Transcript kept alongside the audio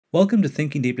Welcome to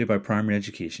Thinking Deeply About Primary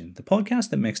Education, the podcast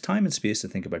that makes time and space to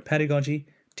think about pedagogy,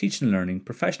 teaching and learning,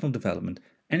 professional development,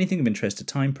 anything of interest to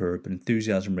time-poor but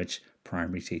enthusiasm-rich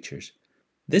primary teachers.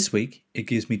 This week, it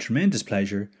gives me tremendous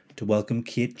pleasure to welcome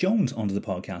Kate Jones onto the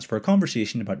podcast for a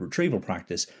conversation about retrieval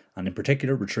practice, and in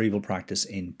particular retrieval practice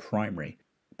in primary.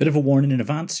 Bit of a warning in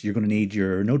advance, you're going to need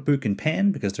your notebook and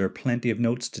pen because there are plenty of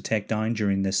notes to take down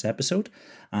during this episode.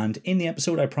 And in the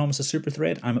episode, I promise a super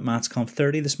thread. I'm at MathsConf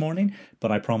 30 this morning,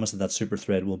 but I promise that super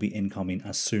thread will be incoming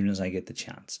as soon as I get the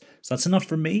chance. So that's enough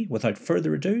from me. Without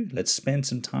further ado, let's spend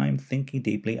some time thinking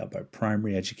deeply about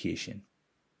primary education.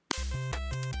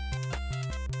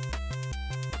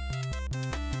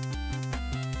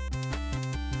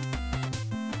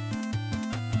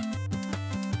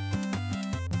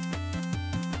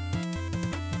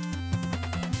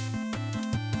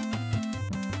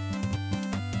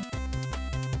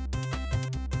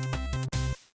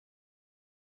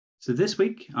 So this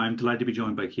week, I'm delighted to be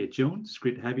joined by Kate Jones. It's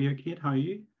great to have you here, Kate. How are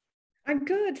you? I'm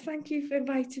good. Thank you for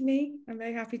inviting me. I'm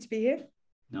very happy to be here.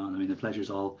 No, I mean, the pleasure's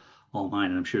all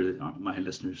mine, and I'm sure that my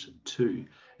listeners too.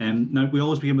 Now, we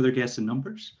always begin with our guests and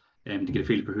numbers to get a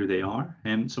feel for who they are.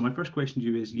 So my first question to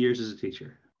you is years as a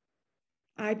teacher.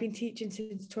 I've been teaching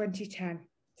since 2010.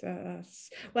 So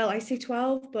I say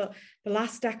 12, but the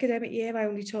last academic year, I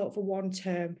only taught for one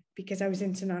term because I was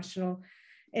international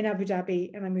in Abu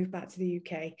Dhabi and I moved back to the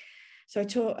UK. So I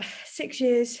taught 6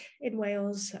 years in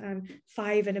Wales and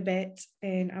 5 and a bit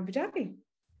in Abu Dhabi.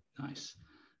 Nice.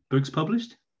 Books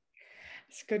published?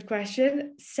 It's a good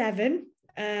question. 7.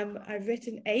 I've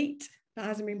written 8 that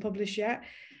hasn't been published yet.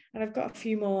 And I've got a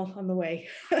few more on the way.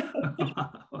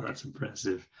 Well, that's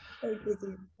impressive.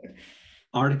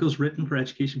 Articles written for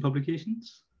education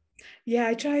publications? Yeah,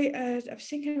 I try. I was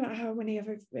thinking about how many I've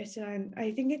written.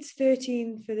 I think it's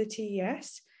 13 for the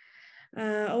TES.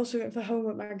 Also written for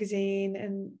Homework Magazine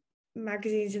and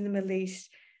magazines in the Middle East.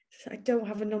 I don't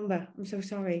have a number. I'm so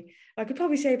sorry. I could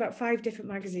probably say about 5 different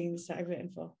magazines that I've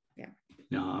written for. Yeah.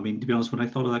 No, I mean, to be honest, when I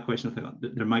thought of that question, I thought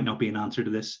there might not be an answer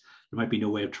to this. There might be no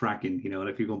way of tracking,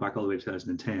 if you're going back all the way to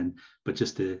 2010, but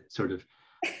just to sort of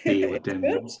see what them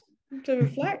to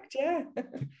reflect, yeah.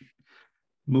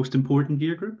 Most important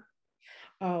year group?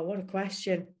 Oh, what a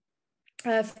question.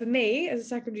 For me, as a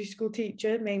secondary school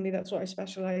teacher, mainly that's what I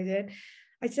specialise in,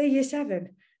 I'd say year 7,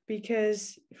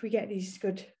 because if we get these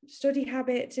good study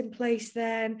habits in place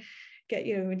then, get,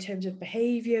 in terms of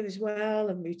behaviour as well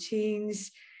and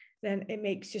routines, then it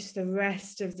makes just the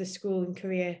rest of the school and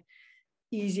career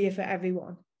easier for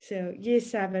everyone. So year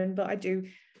 7, but I do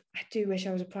wish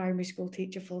I was a primary school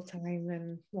teacher full time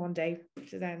and one day.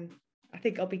 So then I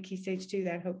think I'll be Key Stage 2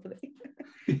 then, hopefully.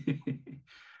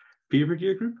 Favourite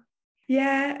year group?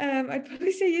 Yeah, I'd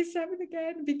probably say year 7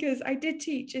 again, because I did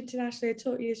teach internationally. I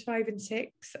taught years 5 and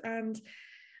 6, and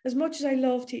as much as I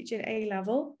love teaching A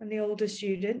level and the older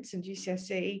students and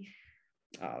GCSE,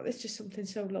 there's just something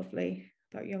so lovely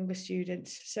about younger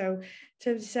students. So in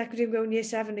terms of secondary, I'm going year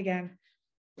 7 again.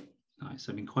 Nice.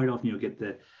 I mean, quite often you'll get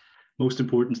the most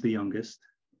important's the youngest,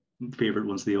 favourite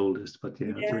one's the oldest, but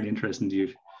it's really interesting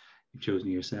you've chosen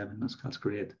year 7. That's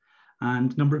great.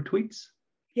 And number of tweets?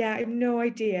 Yeah, I have no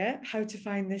idea how to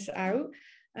find this out.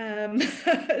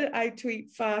 I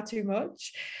tweet far too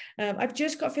much. I've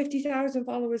just got 50,000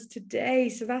 followers today,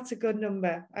 so that's a good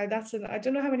number. I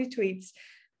don't know how many tweets,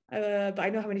 but I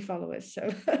know how many followers. So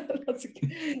that's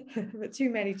but too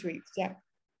many tweets. Yeah.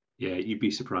 Yeah, you'd be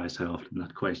surprised how often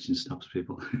that question stops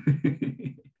people.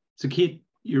 So, Kate,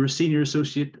 you're a senior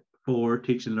associate for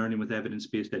teaching and learning with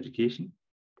evidence-based education,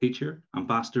 teacher,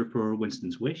 ambassador for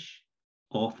Winston's Wish,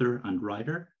 author and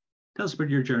writer. Tell us about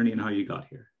your journey and how you got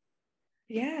here.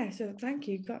 Yeah, so thank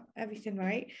you. Got everything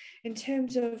right. In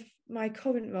terms of my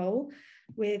current role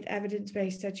with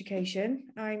evidence-based education,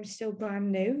 I'm still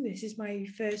brand new. This is my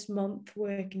first month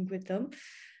working with them.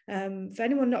 For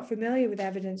anyone not familiar with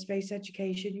evidence-based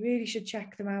education, you really should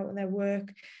check them out and their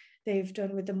work they've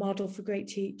done with the Model for Great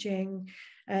Teaching.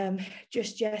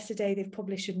 Just yesterday, they've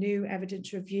published a new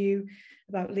evidence review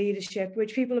about leadership,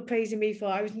 which people are praising me for.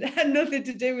 I had nothing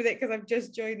to do with it because I've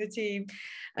just joined the team.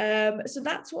 So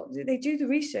that's what they do, the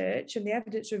research and the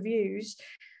evidence reviews,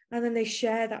 and then they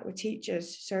share that with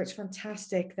teachers. So it's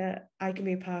fantastic that I can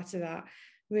be a part of that,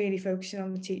 really focusing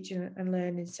on the teaching and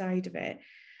learning side of it.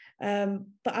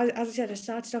 But as I said, I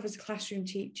started off as a classroom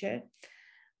teacher.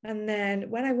 And then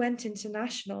when I went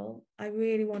international, I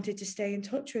really wanted to stay in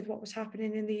touch with what was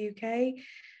happening in the UK.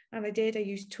 And I did. I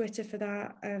used Twitter for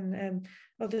that and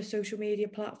other social media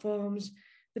platforms.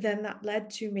 But then that led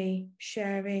to me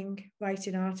sharing,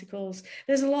 writing articles.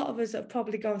 There's a lot of us that have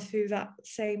probably gone through that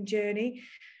same journey.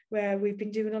 where we've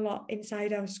been doing a lot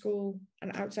inside our school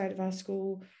and outside of our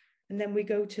school. And then we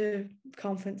go to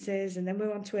conferences, and then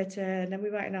we're on Twitter, and then we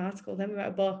write an article, then we write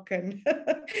a book. And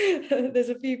there's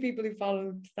a few people who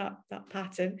followed that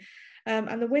pattern.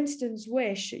 And the Winston's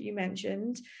Wish that you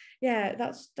mentioned, yeah,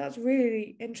 that's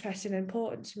really interesting and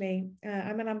important to me.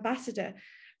 I'm an ambassador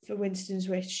for Winston's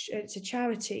Wish. It's a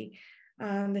charity,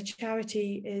 and the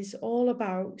charity is all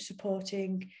about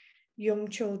supporting young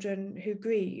children who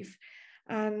grieve.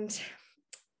 And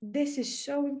this is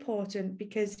so important,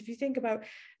 because if you think about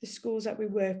the schools that we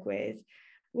work with,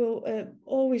 we'll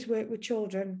always work with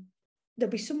children. There'll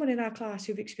be someone in our class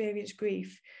who've experienced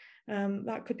grief.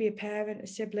 That could be a parent, a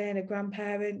sibling, a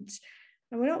grandparent,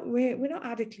 and we're not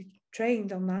adequately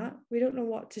trained on that. We don't know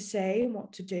what to say and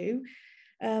what to do.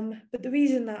 But the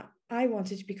reason that I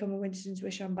wanted to become a Winston's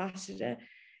Wish ambassador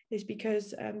is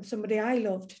because somebody I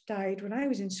loved died when I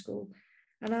was in school,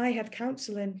 and I had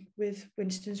counselling with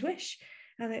Winston's Wish,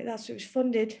 and it was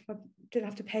funded. I didn't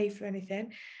have to pay for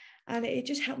anything, and it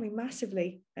just helped me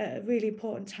massively at a really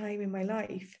important time in my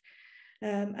life.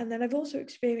 And then I've also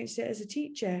experienced it as a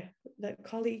teacher, that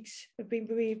colleagues have been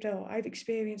bereaved, or I've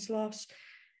experienced loss,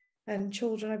 and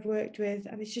children I've worked with,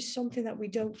 and it's just something that we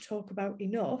don't talk about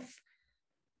enough.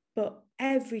 But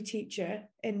every teacher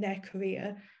in their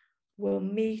career will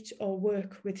meet or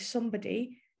work with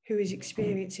somebody who is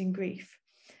experiencing grief.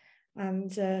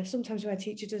 And sometimes when a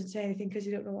teacher doesn't say anything because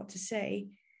they don't know what to say,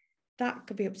 that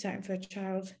could be upsetting for a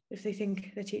child if they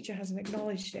think the teacher hasn't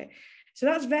acknowledged it. So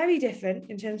that's very different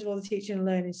in terms of all the teaching and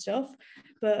learning stuff,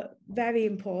 but very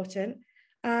important.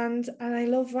 And I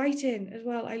love writing as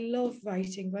well. I love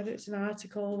writing, whether it's an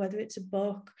article, whether it's a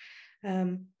book.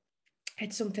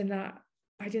 It's something that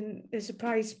I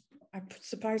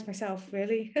surprised myself,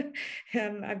 really.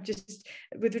 I've just,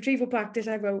 with Retrieval Practice,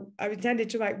 I intended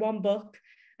to write one book,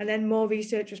 and then more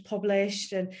research was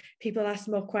published and people asked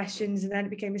more questions, and then it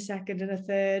became a second and a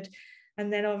third.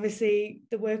 And then obviously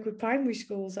the work with primary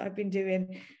schools that I've been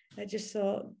doing, I just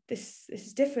thought this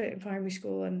is different in primary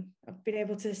school. And I've been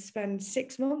able to spend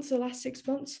the last 6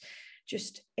 months,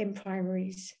 just in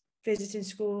primaries, visiting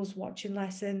schools, watching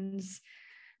lessons.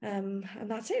 And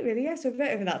that's it, really. Yeah, so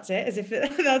that's it, as if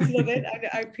that's not it.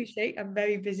 I appreciate I'm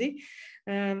very busy,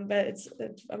 but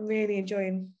I'm really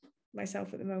enjoying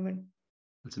myself at the moment.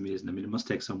 That's amazing. I mean, it must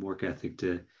take some work ethic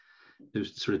to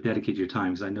sort of dedicate your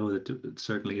time, because I know that it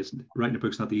certainly isn't, writing a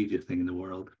book's not the easiest thing in the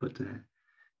world, but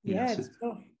yeah, it's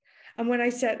tough. And when I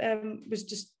was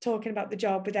just talking about the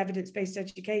job with evidence-based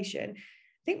education,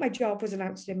 I think my job was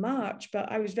announced in March,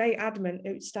 but I was very adamant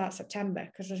it would start September,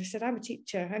 because I said, I'm a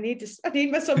teacher. I need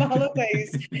my summer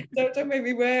holidays. Don't make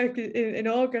me work in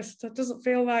August. That doesn't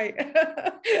feel right.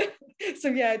 So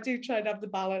yeah, I do try to have the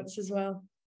balance as well.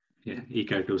 Yeah,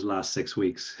 eke out those last 6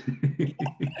 weeks.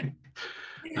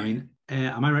 I mean,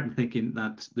 am I right in thinking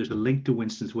that there's a link to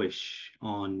Winston's Wish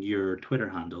on your Twitter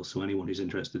handle? So anyone who's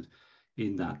interested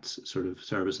in that sort of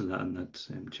service and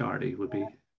that charity would be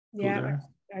there.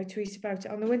 I tweet about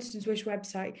it on the Winston's Wish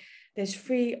website. There's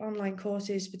free online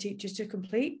courses for teachers to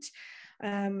complete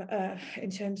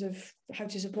in terms of how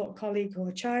to support a colleague or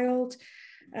a child.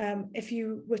 If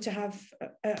you were to have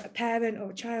a parent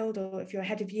or a child, or if you're a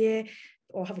head of year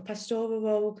or have a pastoral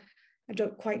role and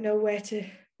don't quite know where to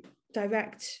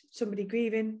direct somebody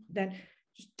grieving, then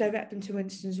just direct them to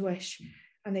Winston's Wish,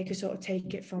 and they can sort of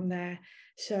take it from there.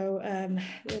 So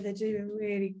they're doing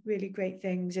really, really great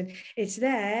things, and it's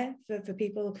there for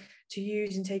people to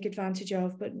use and take advantage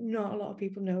of, but not a lot of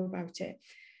people know about it.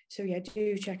 So yeah,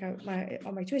 do check out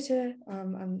on my Twitter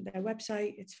and their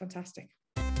website. It's fantastic.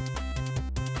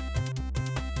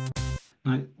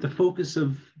 Now, the focus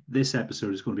of this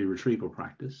episode is going to be retrieval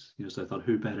practice. So I thought,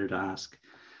 who better to ask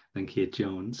than Kate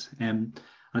Jones?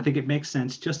 I think it makes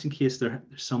sense, just in case there's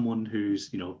someone who's,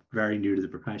 very new to the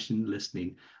profession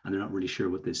listening and they're not really sure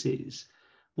what this is.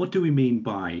 What do we mean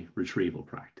by retrieval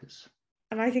practice?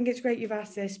 And I think it's great you've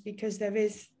asked this, because there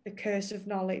is the curse of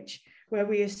knowledge, where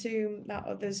we assume that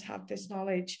others have this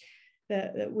knowledge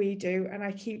that we do. And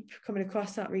I keep coming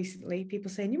across that recently.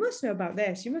 People saying, you must know about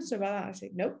this, you must know about that. I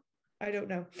say, nope, I don't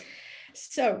know.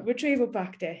 So retrieval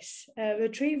practice.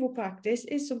 Retrieval practice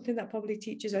is something that probably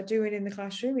teachers are doing in the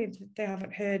classroom if they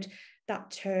haven't heard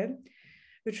that term.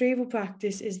 Retrieval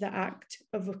practice is the act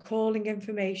of recalling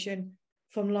information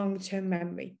from long-term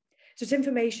memory. So it's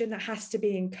information that has to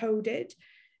be encoded,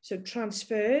 so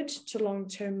transferred to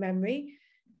long-term memory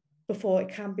before it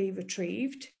can be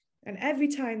retrieved. And every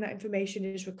time that information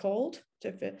is recalled,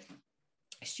 so if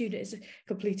a student is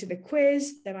completing a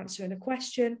quiz, they're answering a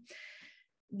question,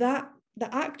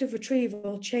 the act of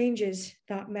retrieval changes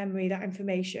that memory, that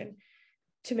information,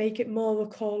 to make it more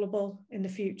recallable in the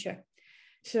future.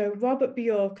 So Robert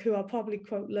Bjork, who I'll probably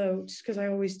quote loads because I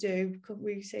always do,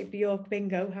 we say Bjork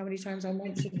bingo, how many times I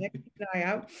mention it, keep an eye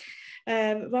out.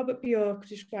 Robert Bjork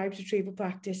describes retrieval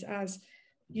practice as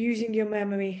using your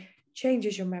memory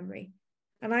changes your memory.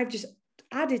 And I've just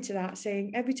added to that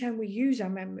saying every time we use our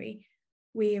memory,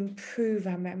 we improve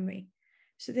our memory.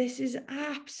 So this is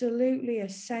absolutely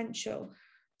essential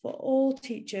for all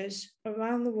teachers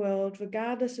around the world,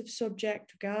 regardless of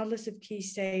subject, regardless of key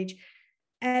stage.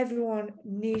 Everyone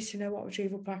needs to know what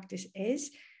retrieval practice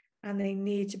is, and they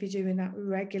need to be doing that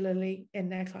regularly in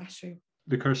their classroom.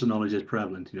 The curse of knowledge is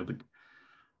prevalent, but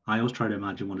I always try to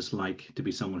imagine what it's like to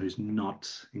be someone who's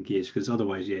not engaged, because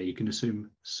otherwise, you can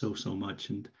assume so much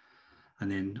and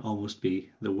then almost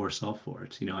be the worse off for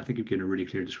it. I think you've given a really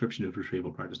clear description of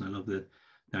retrieval practice, and I love the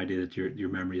idea that your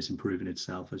memory is improving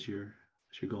itself as you're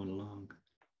going along.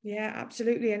 Yeah,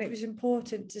 absolutely. And it was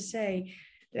important to say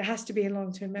there has to be a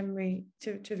long-term memory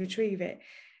to retrieve it,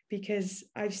 because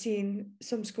I've seen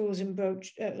some schools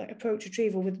approach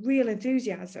retrieval with real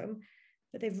enthusiasm,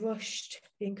 but they've rushed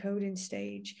the encoding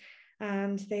stage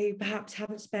and they perhaps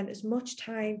haven't spent as much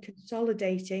time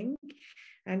consolidating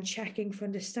and checking for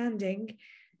understanding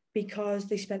because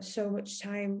they spent so much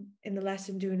time in the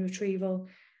lesson doing retrieval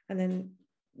and then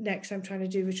next time trying to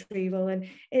do retrieval. And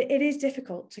it is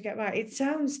difficult to get right. It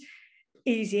sounds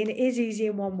easy, and it is easy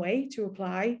in one way to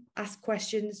apply, ask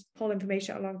questions, pull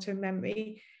information out of long-term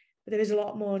memory, but there is a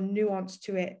lot more nuance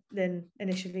to it than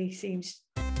initially seems.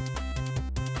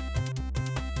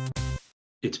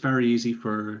 It's very easy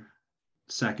for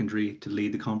secondary to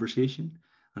lead the conversation.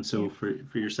 And so for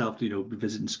yourself,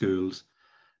 visiting schools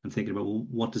and thinking about, well,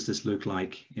 what does this look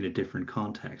like in a different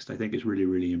context, I think is really,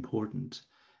 really important.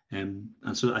 And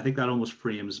so I think that almost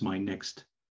frames my next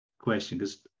question,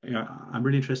 because I'm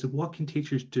really interested, what can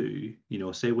teachers do,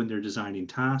 say when they're designing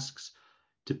tasks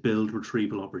to build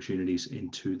retrieval opportunities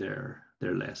into their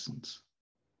lessons?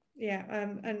 Yeah,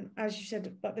 and as you said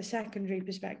about the secondary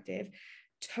perspective,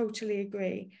 totally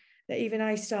agree that even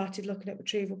I started looking at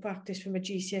retrieval practice from a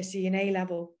GCSE and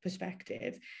A-level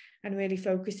perspective and really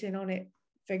focusing on it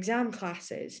for exam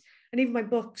classes. And even my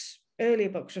earlier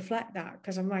books reflect that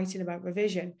because I'm writing about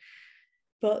revision.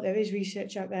 But there is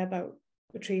research out there about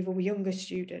retrieval with younger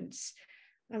students,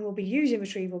 and we'll be using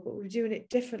retrieval, but we're doing it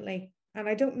differently. And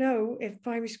I don't know if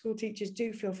primary school teachers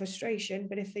do feel frustration,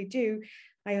 but if they do,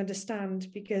 I understand,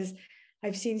 because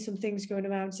I've seen some things going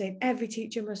around saying every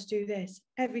teacher must do this,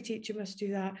 every teacher must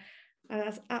do that. And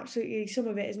that's absolutely, some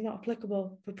of it is not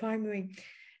applicable for primary.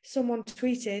 Someone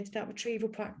tweeted that retrieval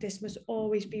practice must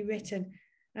always be written.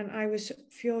 And I was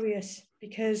furious,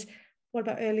 because what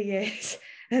about early years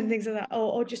and things like that,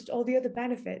 or just all the other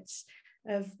benefits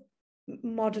of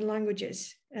modern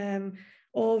languages,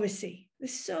 oracy.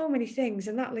 There's so many things,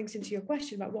 and that links into your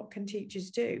question about what can teachers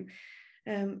do.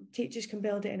 Teachers can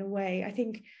build it in a way. I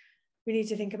think we need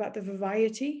to think about the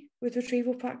variety with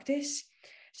retrieval practice.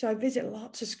 So I visit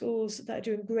lots of schools that are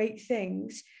doing great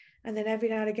things, and then every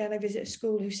now and again I visit a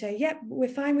school who say, yep, we're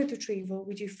fine with retrieval.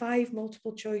 We do 5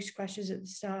 multiple choice questions at the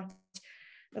start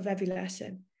of every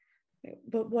lesson.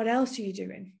 But what else are you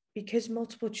doing? Because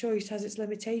multiple choice has its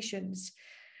limitations.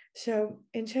 So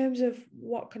in terms of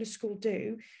what can a school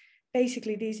do,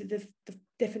 basically these are the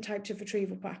different types of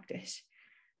retrieval practice.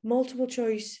 Multiple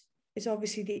choice is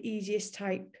obviously the easiest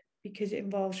type because it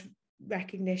involves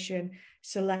recognition,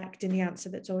 selecting the answer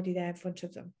that's already there in front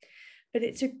of them. But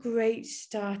it's a great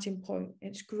starting point.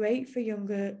 It's great for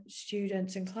younger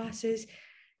students and classes,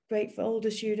 great for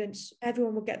older students.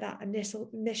 Everyone will get that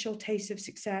initial taste of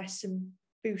success and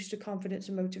boost of confidence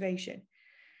and motivation.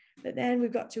 But then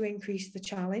we've got to increase the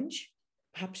challenge,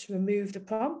 perhaps remove the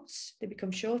prompts. They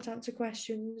become short answer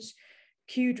questions,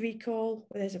 cued recall,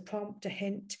 where there's a prompt, a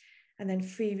hint, and then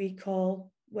free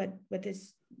recall where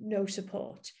there's no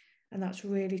support. And that's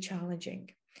really challenging.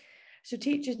 So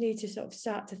teachers need to sort of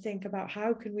start to think about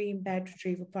how can we embed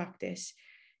retrieval practice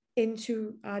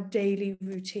into our daily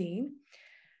routine,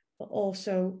 but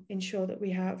also ensure that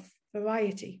we have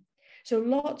variety. So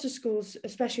lots of schools,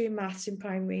 especially in maths in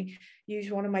primary,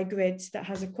 use one of my grids that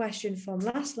has a question from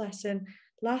last lesson,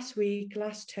 last week,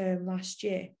 last term, last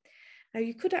year. Now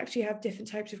you could actually have different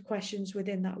types of questions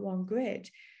within that one grid.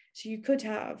 So you could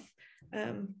have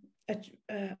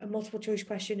a multiple choice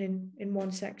question in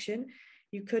one section.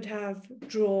 You could have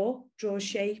draw a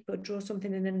shape or draw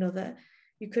something in another.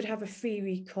 You could have a free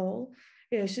recall.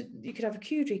 So you could have a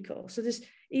cued recall. So there's,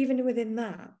 even within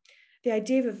that, the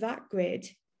idea of that grid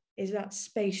is that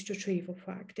spaced retrieval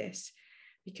practice.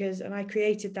 And I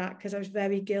created that because I was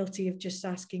very guilty of just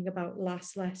asking about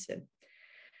last lesson.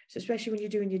 So especially when you're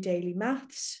doing your daily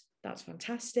maths, that's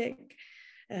fantastic.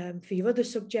 For your other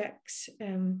subjects,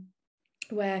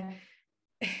 where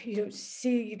you don't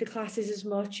see the classes as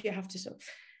much, you have to sort of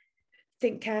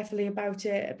think carefully about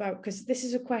it, because this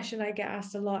is a question I get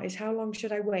asked a lot, is how long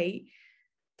should I wait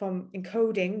from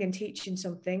encoding and teaching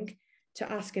something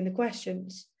to asking the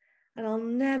questions? And I'll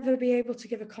never be able to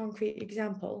give a concrete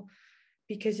example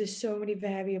because there's so many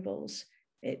variables.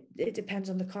 It depends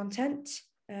on the content,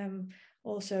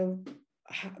 also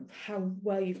how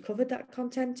well you've covered that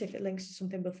content, if it links to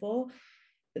something before.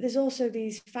 But there's also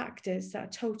these factors that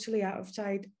are totally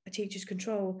outside a teacher's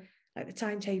control, like the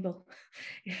timetable.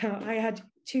 I had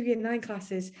 2 Year 9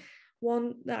 classes,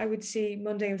 one that I would see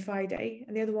Monday and Friday,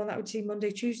 and the other one that I would see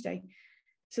Monday, Tuesday.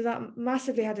 So that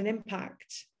massively had an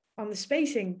impact on the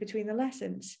spacing between the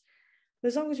lessons. But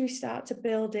as long as we start to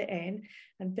build it in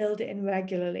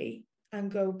regularly and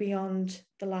go beyond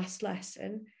the last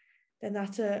lesson, then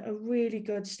that's a really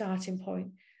good starting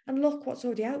point. And look what's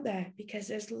already out there, because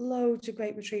there's loads of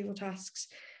great retrieval tasks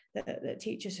that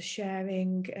teachers are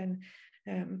sharing. And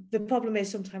the problem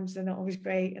is sometimes they're not always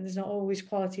great and there's not always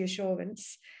quality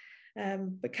assurance.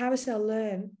 But Carousel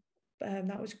Learn,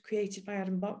 that was created by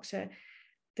Adam Boxer,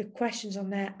 the questions on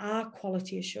there are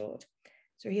quality assured.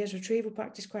 So he has retrieval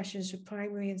practice questions for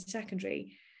primary and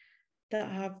secondary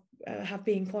that have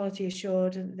been quality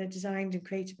assured, and they're designed and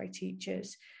created by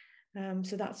teachers.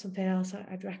 So that's something else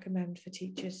I'd recommend for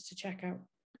teachers to check out.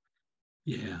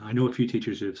 Yeah, I know a few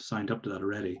teachers who have signed up to that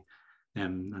already,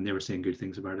 and they were saying good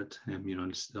things about it. And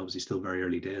it's obviously still very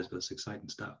early days, but it's exciting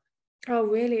stuff. Oh,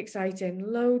 really exciting.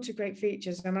 Loads of great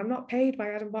features. And I'm not paid by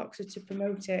Adam Boxer to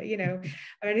promote it,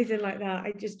 or anything like that.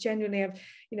 I just genuinely have,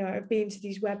 I've been to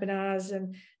these webinars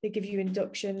and they give you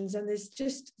inductions, and there's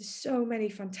so many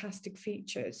fantastic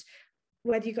features.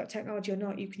 Whether you've got technology or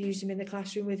not, you can use them in the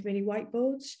classroom with mini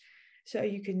whiteboards. So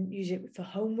you can use it for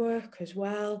homework as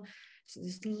well. So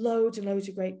there's loads and loads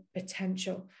of great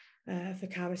potential for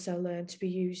Carousel Learn to be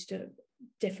used at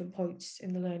different points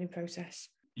in the learning process.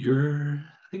 I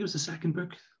think it was the second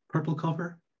book, purple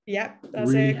cover. Yeah,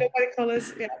 that's really, it. Go by the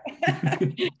colours.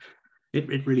 Yeah.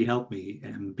 it really helped me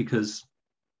because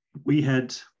we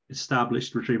had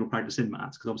established retrieval practice in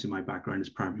maths, because obviously my background is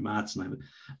primary maths, and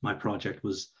my project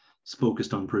was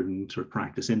focused on improving sort of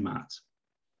practice in maths.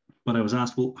 But I was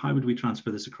asked, well, how would we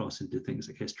transfer this across into things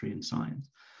like history and science?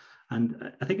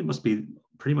 And I think it must be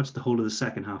pretty much the whole of the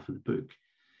second half of the book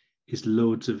is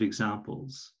loads of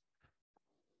examples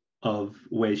of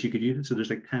ways you could use it. So there's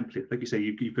like templates, like you say,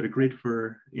 you've got a grid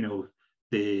for,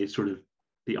 the sort of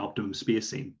the optimum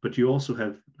spacing, but you also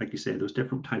have, like you say, those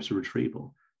different types of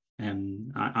retrieval.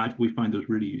 And we find those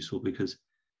really useful because,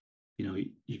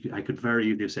 I could very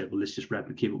easily say, well, let's just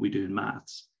replicate what we do in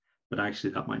maths, but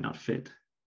actually that might not fit.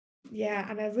 Yeah,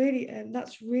 and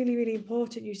that's really, really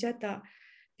important you said that,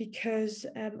 because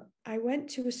I went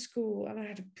to a school and I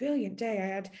had a brilliant day. I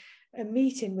had a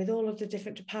meeting with all of the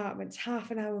different departments,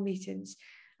 half-an-hour meetings,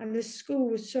 and the school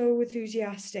was so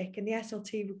enthusiastic and the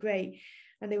SLT were great,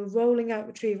 and they were rolling out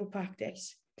retrieval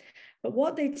practice. But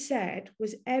what they'd said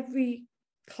was every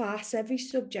class, every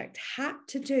subject had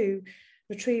to do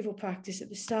retrieval practice at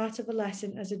the start of a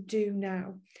lesson as a do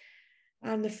now.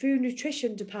 And the food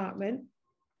nutrition department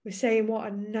was saying what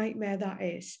a nightmare that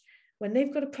is. When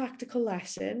they've got a practical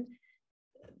lesson,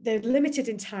 they're limited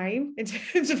in time in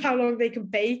terms of how long they can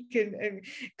bake and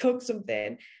cook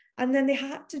something. And then they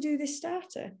had to do this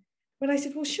starter. When I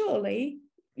said, well, surely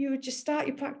you would just start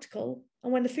your practical,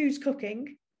 and when the food's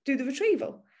cooking, do the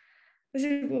retrieval. I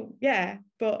said, well, yeah,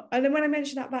 and then when I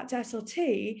mentioned that back to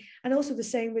SLT, and also the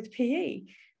same with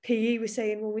PE was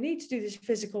saying, well, we need to do this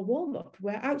physical warm-up.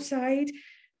 We're outside,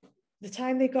 the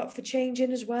time they got for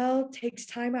changing as well takes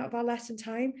time out of our lesson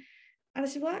time. And I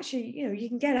said, well, actually, you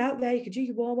can get out there, you could do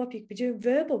your warm-up, you could be doing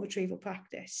verbal retrieval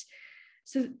practice.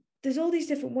 So there's all these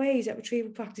different ways that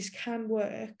retrieval practice can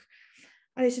work.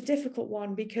 And it's a difficult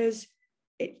one because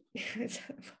I'm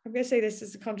going to say this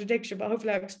as a contradiction, but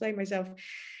hopefully I'll explain myself.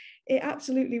 It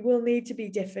absolutely will need to be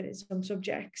different in some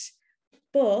subjects,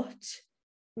 but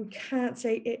we can't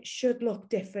say it should look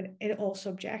different in all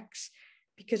subjects,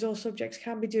 because all subjects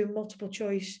can be doing multiple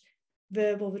choice,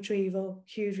 verbal retrieval,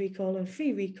 cued recall, and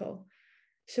free recall.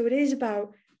 So it is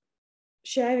about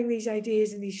sharing these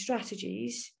ideas and these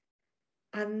strategies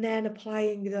and then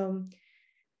applying them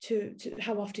to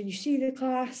how often you see the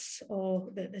class or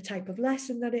the type of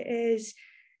lesson that it is.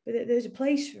 But there's a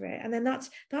place for it. And then that's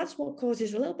what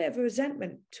causes a little bit of a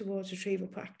resentment towards retrieval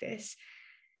practice,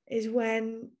 is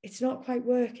when it's not quite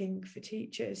working for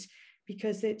teachers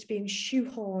because it's being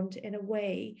shoehorned in a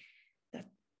way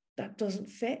that doesn't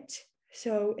fit.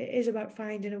 So it is about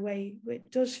finding a way where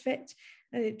it does fit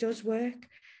and it does work.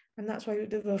 And that's why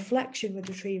the reflection with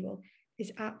retrieval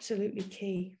is absolutely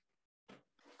key.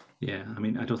 Yeah, I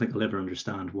mean, I don't think I'll ever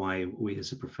understand why we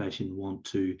as a profession want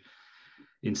to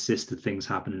insist that things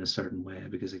happen in a certain way,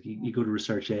 because like, you go to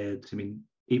research ed, I mean,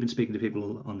 even speaking to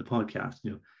people on the podcast,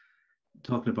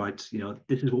 talking about,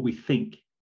 this is what we think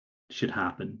should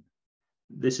happen.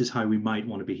 This is how we might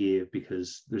want to behave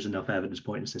because there's enough evidence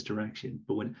pointing us this direction.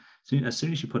 But as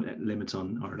soon as you put limits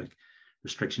on or like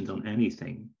restrictions on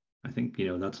anything, I think,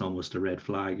 that's almost a red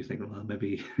flag. You think, well,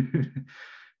 maybe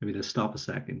let's stop a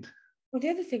second. Well, the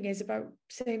other thing is about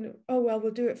saying, oh, well,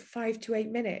 we'll do it for 5 to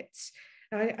 8 minutes.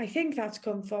 I think that's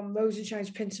come from Rosenshine's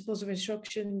Principles of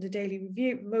Instruction, the Daily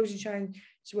Review. Rosenshine's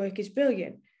work is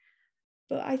brilliant.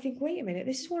 But I think, wait a minute,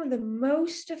 this is one of the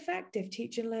most effective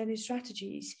teaching and learning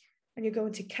strategies, and you're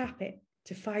going to cap it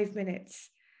to 5 minutes.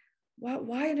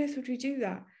 Why on earth would we do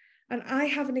that? And I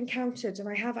haven't encountered, and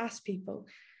I have asked people,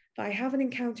 but I haven't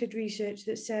encountered research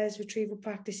that says retrieval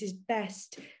practice is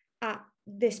best at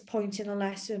this point in a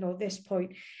lesson or this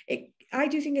point. I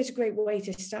do think it's a great way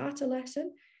to start a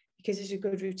lesson because it's a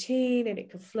good routine and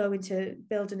it can flow into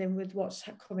building in with what's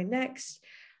coming next.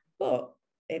 But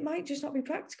it might just not be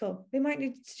practical. They might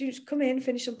need students to come in,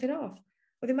 finish something off,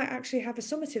 or they might actually have a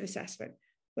summative assessment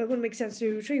where it wouldn't make sense to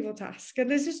do a retrieval task.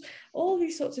 And there's just all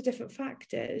these sorts of different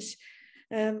factors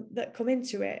that come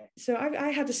into it. So I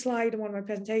had a slide on one of my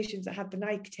presentations that had the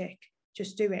Nike tick,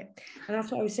 just do it. And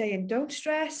that's what I was saying. Don't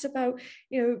stress about,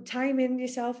 timing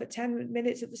yourself at 10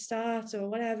 minutes at the start or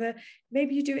whatever.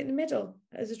 Maybe you do it in the middle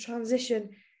as a transition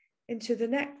into the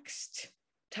next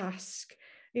task,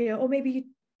 or maybe you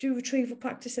do retrieval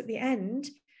practice at the end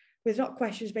with not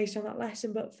questions based on that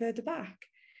lesson, but further back.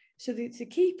 So the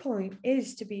key point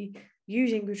is to be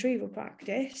using retrieval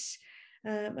practice.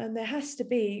 And there has to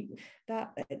be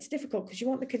that. It's difficult because you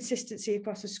want the consistency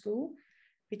across the school,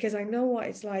 because I know what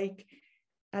it's like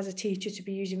as a teacher to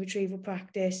be using retrieval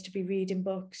practice, to be reading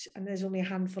books, and there's only a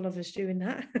handful of us doing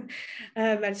that.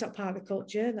 And it's not part of the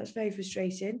culture, and that's very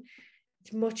frustrating.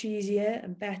 It's much easier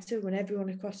and better when everyone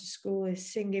across the school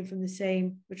is singing from the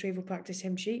same retrieval practice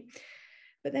hymn sheet.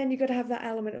 But then you've got to have that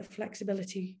element of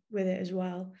flexibility with it as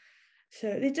well. So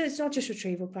it's not just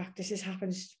retrieval practice. This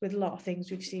happens with a lot of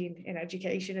things we've seen in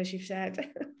education, as you've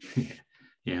said.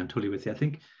 Yeah, I'm totally with you.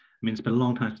 It's been a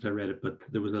long time since I read it, but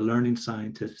there was a learning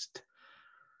scientist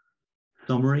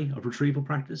summary of retrieval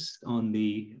practice on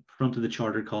the front of the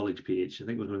Charter College page. I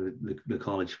think it was when the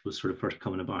college was sort of first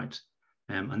coming about.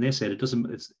 And they said it doesn't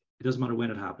matter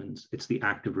when it happens. It's the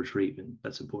act of retrieving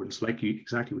that's important. So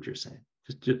exactly what you're saying.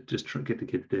 Just get the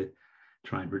kids to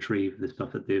try and retrieve the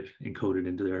stuff that they've encoded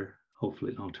into their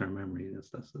hopefully long-term memory.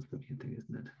 That's the main thing,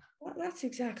 isn't it? Well, that's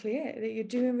exactly it. That you're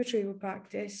doing retrieval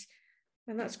practice,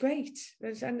 and that's great.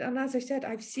 And as I said,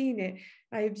 I've seen it.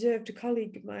 I observed a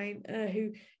colleague of mine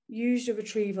who used a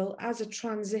retrieval as a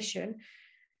transition.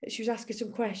 She was asking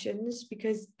some questions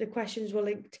because the questions were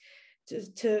linked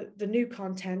to the new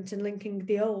content and linking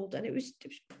the old, and it was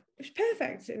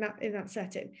perfect in that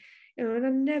setting. And I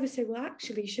never say, well,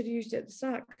 actually, you should have used it at the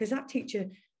start, because that teacher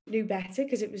knew better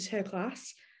because it was her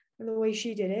class, and the way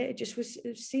she did it was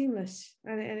seamless,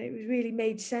 and it was really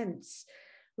made sense.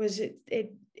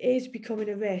 It is becoming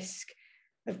a risk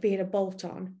of being a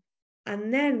bolt-on.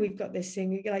 And then we've got this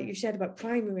thing, like you said, about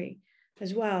primary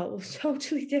as well. It's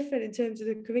totally different in terms of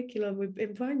the curriculum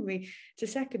in primary to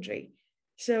secondary.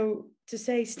 So to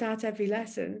say start every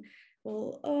lesson,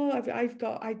 well,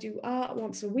 I do art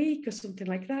once a week or something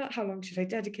like that. How long should I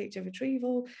dedicate to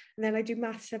retrieval? And then I do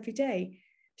maths every day.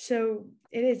 So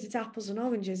it's apples and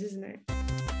oranges, isn't it?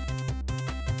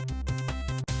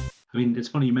 It's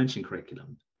funny you mentioned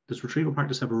curriculum. Does retrieval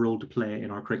practice have a role to play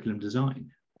in our curriculum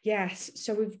design? Yes.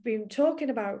 So we've been talking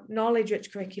about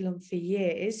knowledge-rich curriculum for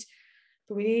years,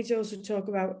 but we need to also talk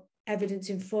about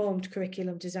evidence-informed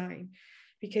curriculum design,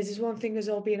 because there's one thing as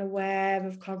all being aware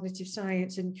of cognitive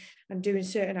science and doing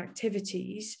certain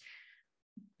activities,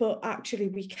 but actually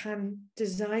we can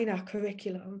design our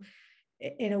curriculum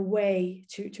in a way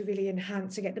to really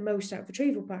enhance and get the most out of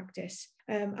retrieval practice.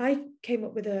 I came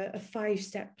up with a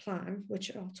 5-step plan,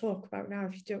 which I'll talk about now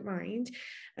if you don't mind.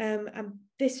 And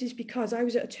this is because I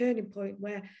was at a turning point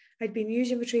where I'd been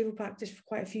using retrieval practice for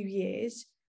quite a few years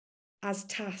as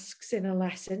tasks in a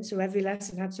lesson. So every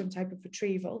lesson had some type of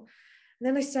retrieval. And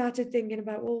then I started thinking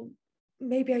about, well,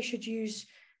 maybe I should use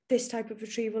this type of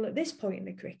retrieval at this point in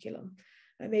the curriculum.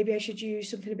 Maybe I should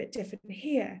use something a bit different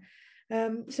here.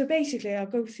 So basically, I'll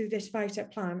go through this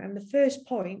 5-step plan. And the first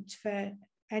point for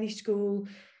any school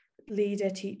leader,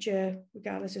 teacher,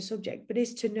 regardless of subject, but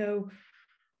is to know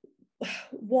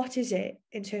what is it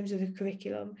in terms of the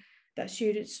curriculum that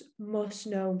students must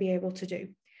know and be able to do.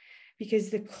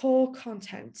 because the core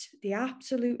content, the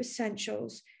absolute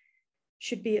essentials,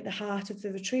 should be at the heart of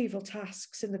the retrieval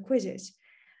tasks and the quizzes.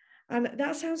 And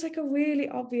that sounds like a really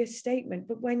obvious statement,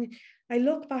 but when I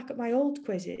look back at my old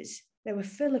quizzes, there were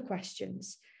filler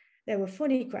questions, there were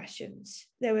funny questions,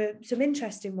 there were some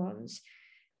interesting ones,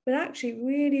 but actually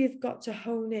really have got to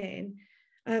hone in.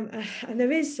 And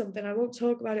there is something, I won't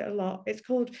talk about it a lot, it's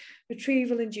called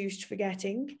retrieval-induced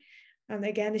forgetting. And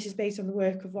again, this is based on the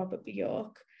work of Robert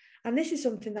Bjork. And this is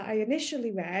something that I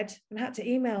initially read and had to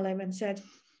email him and said,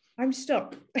 I'm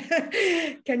stuck.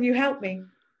 Can you help me?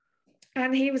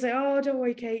 And he was like, oh, don't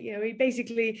worry, Kate. He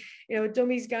basically, a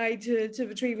dummy's guide to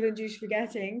retrieval-induced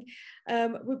forgetting.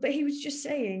 But he was just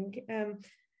saying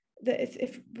that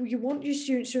if you want your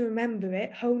students to remember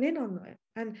it, hone in on that.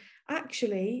 And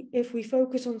actually, if we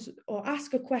focus on or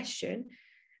ask a question,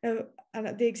 and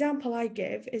the example I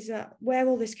give is that where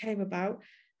all this came about,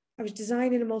 I was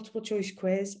designing a multiple choice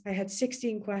quiz. I had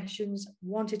 16 questions,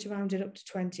 wanted to round it up to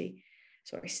 20.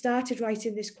 So I started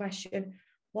writing this question.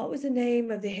 What was the name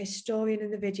of the historian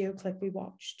in the video clip we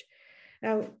watched?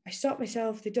 Now, I stopped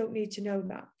myself, they don't need to know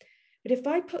that. But if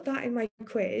I put that in my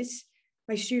quiz,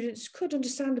 my students could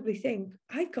understandably think,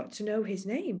 I've got to know his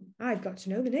name. I've got to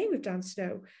know the name of Dan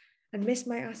Snow. And Miss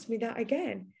might ask me that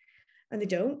again. And they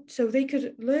don't. So they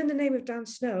could learn the name of Dan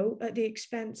Snow at the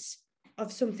expense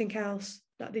of something else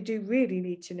that they do really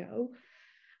need to know.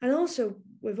 And also,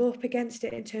 we're up against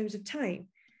it in terms of time.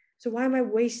 So why am I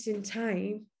wasting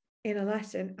time in a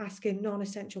lesson asking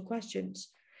non-essential questions?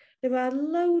 There are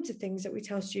loads of things that we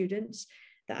tell students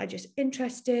that are just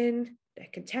interesting, they're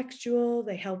contextual,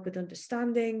 they help with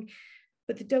understanding,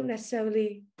 but they don't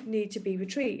necessarily need to be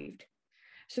retrieved.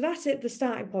 So that's it, the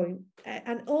starting point.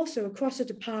 And also across a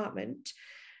department,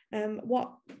 and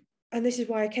this is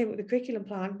why I came up with the curriculum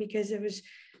plan, because there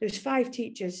was 5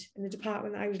 teachers in the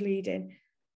department that I was leading,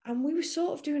 and we were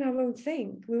sort of doing our own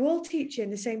thing. We were all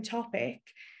teaching the same topic,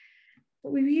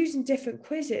 but we were using different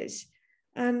quizzes.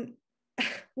 And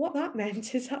what that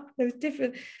meant is that there was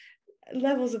different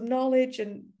levels of knowledge,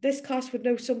 and this class would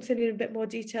know something in a bit more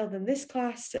detail than this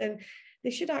class, and they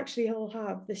should actually all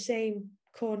have the same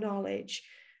core knowledge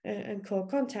and core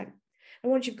content.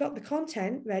 And once you've got the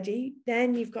content ready,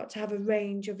 then you've got to have a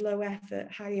range of low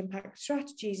effort, high impact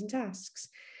strategies and tasks.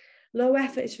 Low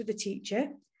effort is for the teacher,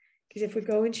 because if we're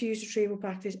going to use retrieval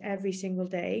practice every single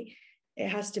day, it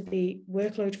has to be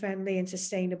workload friendly and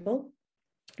sustainable,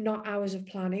 not hours of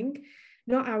planning,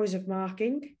 not hours of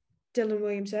marking. Dylan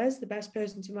Williams says the best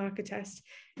person to mark a test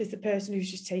is the person who's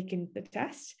just taken the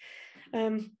test.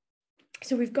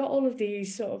 So we've got all of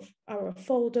these sort of our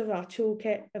folder, our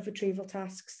toolkit of retrieval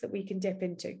tasks that we can dip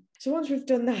into. So once we've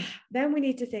done that, then we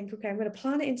need to think, okay, I'm going to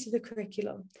plan it into the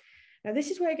curriculum. Now, this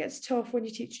is where it gets tough when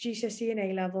you teach GCSE and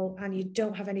A-level and you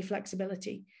don't have any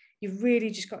flexibility. You've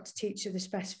really just got to teach to the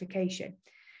specification.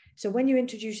 So when you're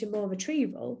introducing more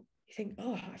retrieval, you think,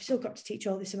 oh, I've still got to teach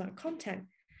all this amount of content.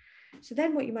 So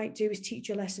then what you might do is teach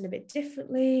your lesson a bit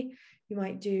differently. You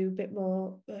might do a bit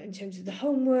more in terms of the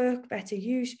homework, better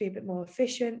use, be a bit more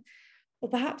efficient, or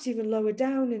perhaps even lower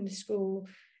down in the school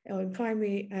or in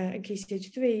primary and key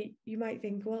stage 3, you might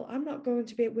think, well, we're not going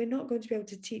to be able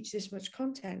to teach this much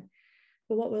content.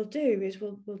 But what we'll do is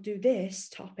we'll do this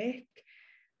topic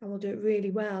and we'll do it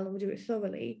really well and we'll do it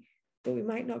thoroughly, but we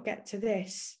might not get to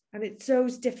this. And it's so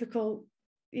difficult.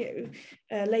 Leica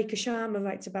Sharma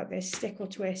writes about this, stick or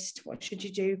twist, what should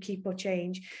you do, keep or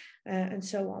change, and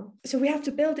so on. So we have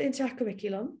to build it into our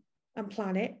curriculum and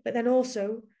plan it, but then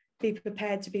also be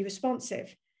prepared to be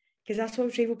responsive, because that's what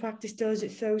retrieval practice does.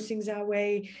 It throws things our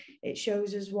way. It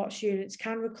shows us what students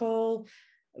can recall,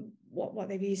 what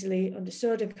they've easily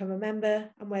understood and can remember,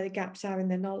 and where the gaps are in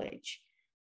their knowledge.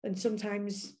 And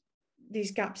sometimes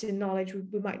these gaps in knowledge,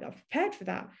 we might not have prepared for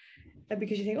that,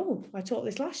 because you think, oh, I taught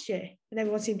this last year and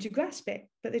everyone seemed to grasp it,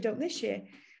 but they don't this year.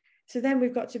 So then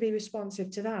we've got to be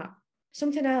responsive to that.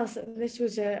 Something else, and this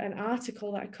was an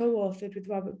article that I co-authored with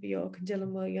Robert Bjork and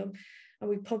Dylan Williams, and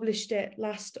we published it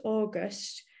last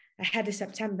August, ahead of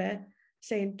September,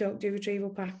 saying don't do retrieval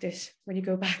practice when you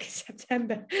go back in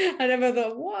September. And I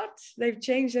thought, what? They've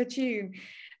changed their tune.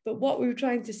 But what we were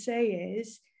trying to say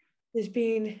is there's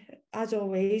been, as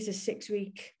always, a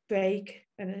 6-week break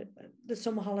and the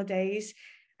summer holidays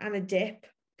and a dip,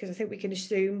 because I think we can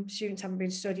assume students haven't been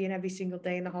studying every single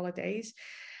day in the holidays.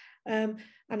 And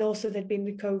also there'd been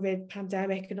the COVID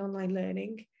pandemic and online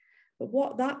learning. But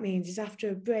what that means is after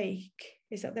a break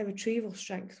is that their retrieval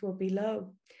strength will be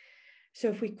low. So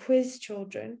if we quiz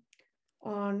children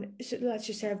on, so let's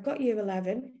just say I've got year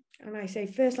 11 and I say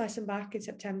first lesson back in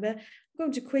September, I'm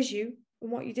going to quiz you on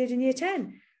what you did in year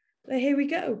 10. Here we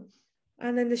go.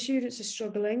 And then the students are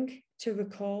struggling to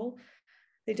recall.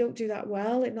 They don't do that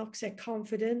well. It knocks their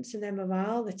confidence and their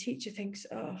morale. The teacher thinks,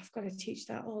 oh, I've got to teach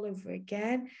that all over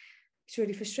again. It's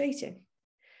really frustrating.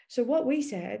 So what we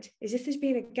said is, if there's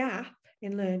been a gap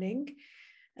in learning,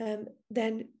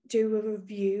 then do a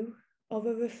review of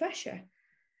a refresher.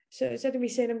 So instead of me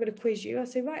saying, I'm going to quiz you, I'll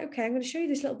say, right, okay, I'm going to show you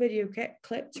this little video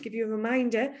clip to give you a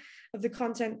reminder of the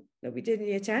content that we did in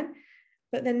year 10.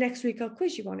 But then next week I'll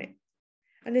quiz you on it.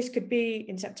 And this could be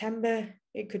in September,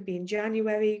 it could be in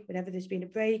January, whenever there's been a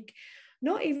break,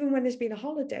 not even when there's been a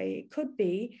holiday. It could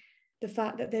be the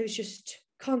fact that there's just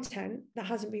content that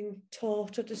hasn't been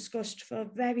taught or discussed for a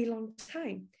very long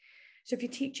time. So if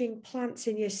you're teaching plants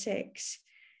in year 6,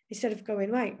 instead of going,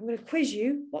 right, I'm going to quiz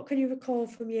you, what can you recall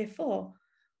from year 4?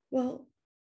 Well,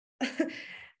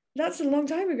 that's a long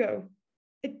time ago.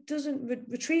 It doesn't,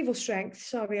 retrieval strength,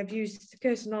 sorry, I've used the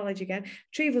curse of knowledge again.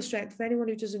 Retrieval strength, for anyone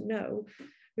who doesn't know,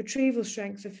 retrieval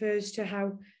strength refers to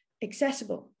how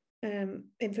accessible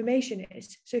information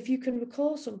is. So if you can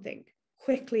recall something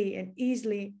quickly and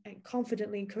easily and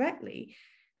confidently and correctly,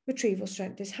 retrieval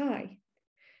strength is high.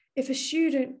 If a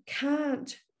student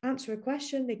can't answer a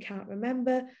question, they can't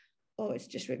remember, or it's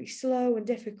just really slow and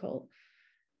difficult,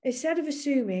 instead of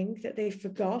assuming that they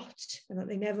forgot and that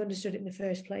they never understood it in the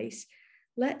first place,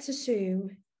 let's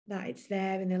assume that it's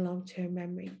there in their long-term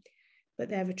memory, but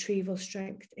their retrieval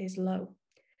strength is low.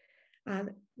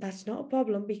 And that's not a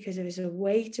problem, because there is a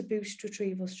way to boost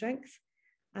retrieval strength,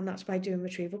 and that's by doing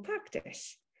retrieval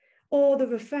practice. Or the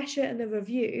refresher and the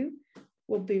review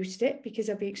will boost it, because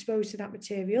they'll be exposed to that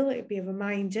material. It'll be a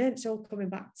reminder, it's all coming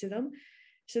back to them.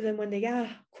 So then when they are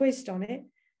quizzed on it,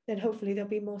 then hopefully they'll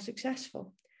be more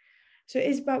successful. So it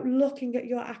is about looking at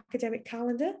your academic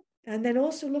calendar, and then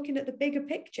also looking at the bigger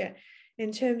picture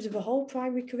in terms of a whole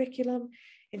primary curriculum,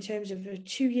 in terms of a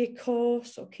 2-year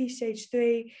course or Key Stage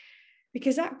 3,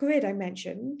 because that grid I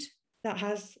mentioned that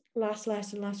has last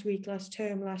lesson, last week, last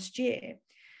term, last year,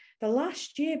 the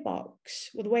last year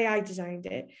box, well, the way I designed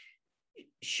it,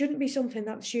 shouldn't be something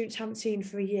that the students haven't seen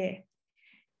for a year.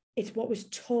 It's what was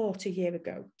taught a year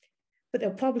ago, but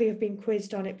they'll probably have been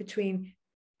quizzed on it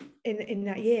in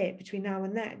that year, between now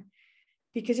and then.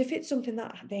 Because if it's something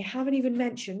that they haven't even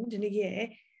mentioned in a year,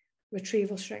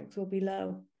 retrieval strength will be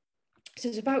low. So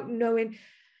it's about knowing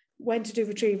when to do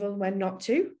retrieval and when not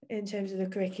to, in terms of the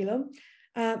curriculum.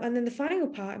 And then the final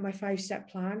part in my 5-step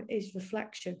plan is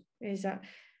reflection, is that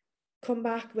come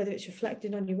back, whether it's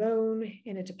reflecting on your own,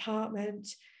 in a department.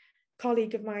 A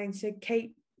colleague of mine said,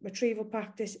 Kate, retrieval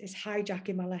practice is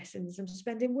hijacking my lessons. I'm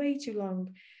spending way too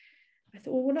long. I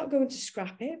thought, well, we're not going to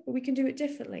scrap it, but we can do it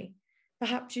differently.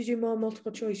 Perhaps you do more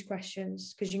multiple choice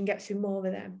questions because you can get through more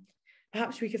of them.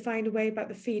 Perhaps we could find a way about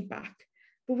the feedback,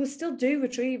 but we'll still do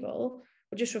retrieval.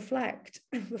 We'll just reflect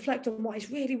on what is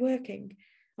really working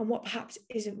and what perhaps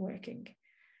isn't working.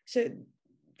 So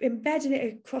embedding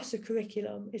it across the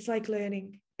curriculum, it's like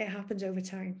learning. It happens over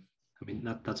time. I mean,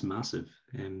 that's massive.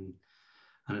 And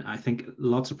I think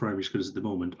lots of primary schools at the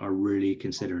moment are really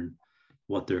considering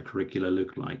what their curricula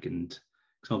look like. And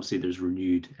because obviously there's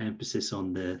renewed emphasis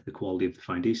on the quality of the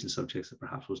foundation subjects that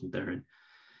perhaps wasn't there in,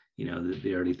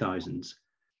 the early thousands.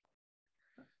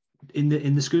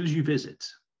 In the schools you visit,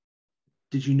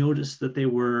 did you notice that they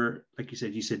were, like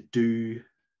you said, do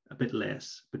a bit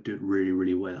less, but do it really,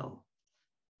 really well?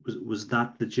 Was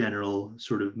that the general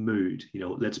sort of mood?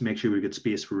 Let's make sure we get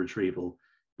space for retrieval,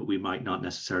 but we might not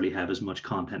necessarily have as much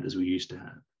content as we used to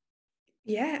have.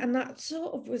 Yeah, and that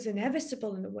sort of was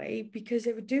inevitable in a way, because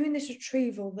they were doing this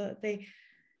retrieval that they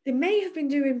may have been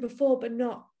doing before, but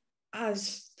not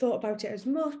as thought about it as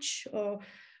much, or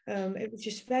it was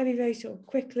just very, very sort of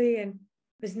quickly, and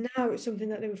was now something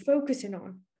that they were focusing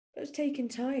on. But it was taking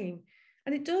time,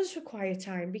 and it does require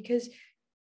time, because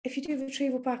if you do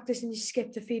retrieval practice and you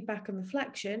skip the feedback and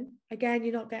reflection, again,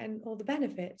 you're not getting all the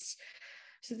benefits.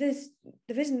 So there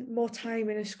isn't more time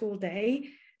in a school day.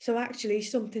 So actually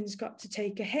something's got to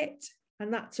take a hit,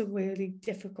 and that's a really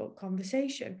difficult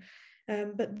conversation.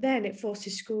 But then it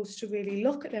forces schools to really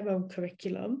look at their own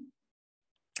curriculum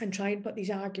and try and put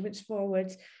these arguments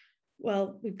forward.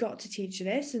 Well, we've got to teach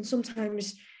this. And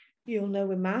sometimes you'll know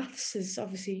in maths, there's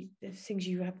obviously things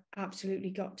you have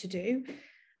absolutely got to do.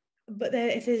 But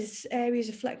if there's areas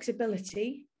of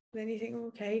flexibility, then you think,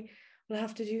 okay, we'll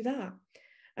have to do that.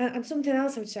 And something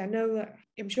else I would say, I know that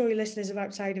I'm sure your listeners are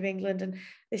outside of England, and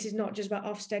this is not just about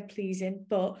Ofsted pleasing,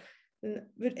 but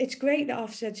it's great that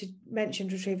Ofsted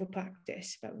mentioned retrieval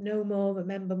practice, about know more,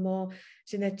 remember more.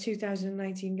 It's in their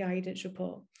 2019 guidance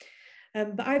report.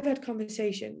 But I've had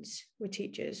conversations with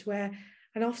teachers where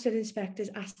an Ofsted inspector's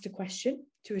asked a question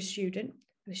to a student,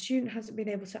 and the student hasn't been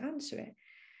able to answer it.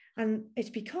 And it's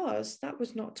because that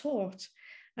was not taught.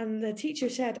 And the teacher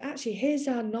said, actually, here's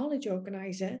our knowledge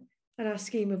organizer and our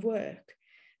scheme of work.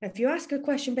 Now, if you ask a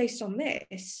question based on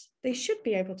this, they should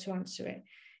be able to answer it.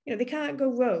 They can't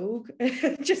go rogue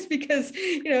just because,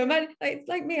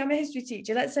 like me, I'm a history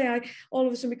teacher. Let's say I all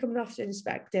of a sudden become an officer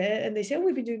inspector and they say, oh,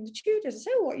 we've been doing the Tudors. I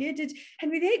say, oh, what year did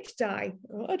Henry VIII die?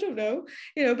 Oh, I don't know.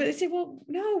 But they say, well,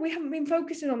 no, we haven't been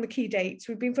focusing on the key dates.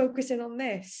 We've been focusing on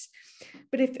this.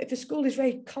 But if a school is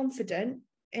very confident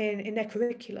in their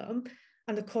curriculum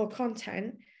and the core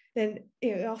content, then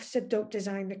Ofsted don't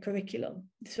design the curriculum.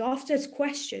 So Ofsted's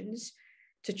questions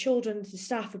to children and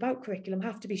staff about curriculum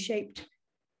have to be shaped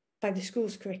by the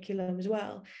school's curriculum as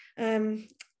well. And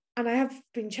I have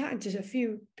been chatting to a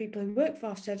few people who work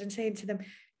for Ofsted and saying to them,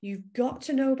 you've got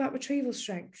to know about retrieval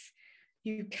strength.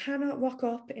 You cannot rock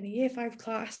up in a year 5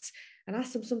 class and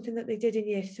ask them something that they did in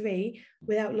year 3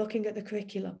 without looking at the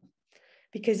curriculum,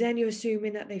 because then you're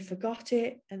assuming that they forgot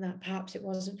it and that perhaps it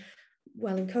wasn't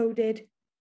well encoded.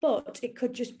 But it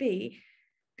could just be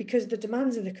because the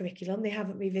demands of the curriculum, they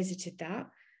haven't revisited that,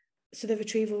 so the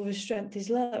retrieval strength is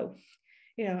low.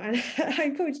 And I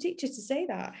encourage teachers to say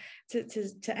that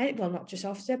to any, well, not just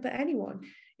Ofsted, but anyone.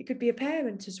 It could be a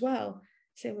parent as well,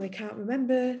 saying, well, they can't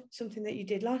remember something that you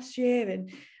did last year.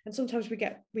 And sometimes we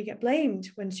get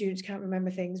blamed when students can't remember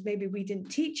things. Maybe we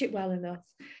didn't teach it well enough.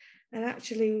 And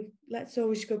actually, let's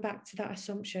always go back to that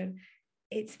assumption.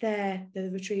 It's there,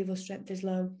 the retrieval strength is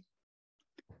low.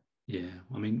 Yeah,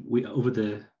 I mean, we over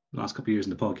the last couple of years in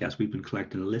the podcast, we've been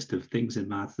collecting a list of things in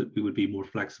maths that we would be more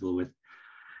flexible with.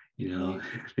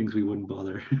 Things we wouldn't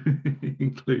bother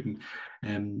including.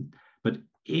 But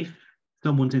if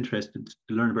someone's interested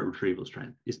to learn about retrieval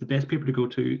strength, is the best paper to go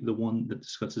to the one that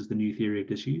discusses the new theory of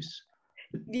disuse?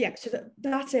 Yeah, so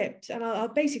that's it. And I'll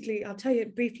tell you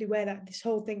briefly where this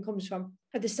whole thing comes from.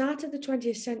 At the start of the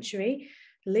 20th century,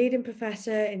 the leading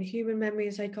professor in human memory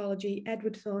and psychology,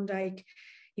 Edward Thorndike,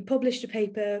 he published a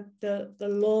paper, the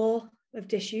law of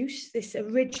disuse, this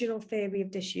original theory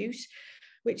of disuse,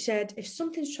 which said if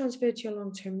something's transferred to your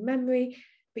long-term memory,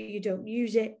 but you don't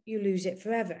use it, you lose it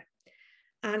forever.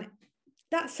 And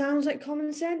that sounds like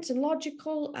common sense and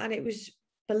logical, and it was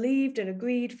believed and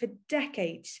agreed for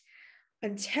decades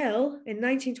until in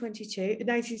 1992,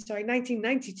 decades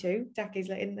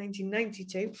later, in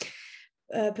 1992,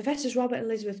 Professors Robert and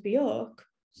Elizabeth Bjork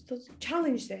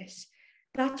challenged this.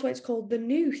 That's why it's called the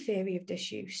new theory of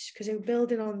disuse, because they were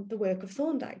building on the work of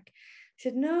Thorndike. He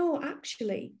said, no,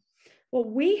 actually, what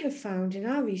we have found in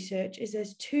our research is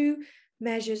there's 2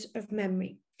 measures of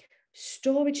memory: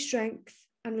 storage strength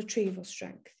and retrieval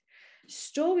strength.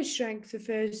 Storage strength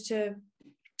refers to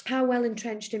how well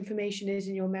entrenched information is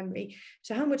in your memory.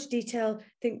 So how much detail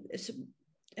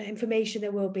information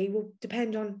there will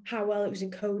depend on how well it was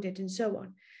encoded and so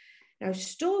on. Now,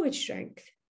 storage strength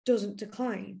doesn't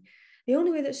decline. The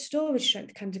only way that storage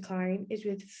strength can decline is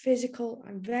with physical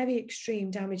and very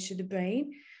extreme damage to the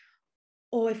brain,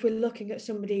 or if we're looking at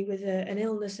somebody with an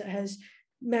illness that has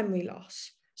memory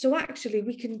loss. So actually,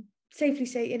 we can safely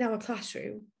say in our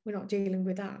classroom, we're not dealing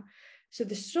with that. So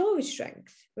the storage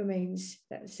strength remains,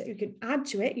 so you can add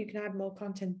to it, you can add more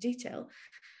content detail,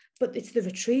 but it's the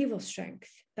retrieval strength,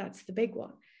 that's the big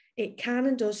one. It can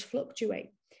and does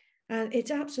fluctuate, and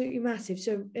it's absolutely massive.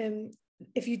 So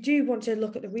if you do want to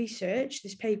look at the research,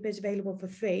 this paper is available for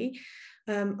free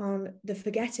on the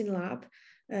Forgetting Lab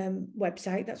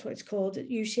website. That's what it's called,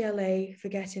 UCLA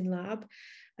Forgetting Lab.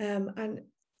 And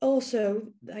also,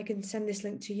 I can send this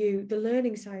link to you. The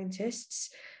learning scientists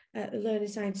at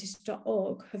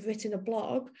learningscientists.org have written a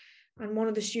blog, and one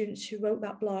of the students who wrote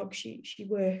that blog, she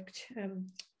worked,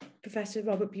 Professor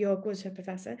Robert Bjork was her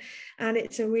professor, and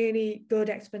it's a really good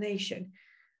explanation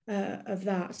of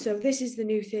that. So this is the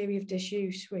new theory of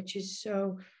disuse, which is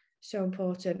so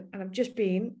important. And I've just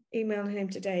been emailing him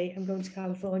today. I'm going to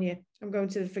California. I'm going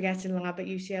to the Forgetting Lab at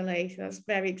UCLA. So that's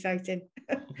very exciting.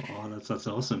 Oh, that's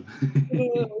awesome.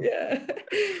 Yeah.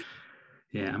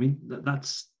 Yeah, I mean,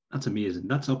 that's amazing.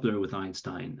 That's up there with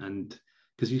Einstein, and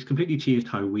because he's completely changed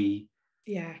how we,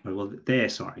 they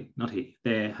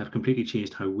have completely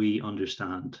changed how we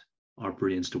understand our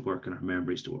brains to work and our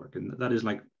memories to work. And that is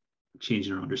like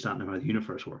changing our understanding of how the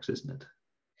universe works, isn't it?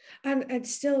 And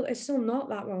it's still not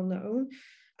that well known.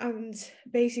 And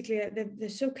basically, they're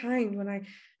so kind when I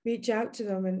reach out to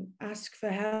them and ask for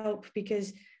help,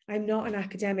 because I'm not an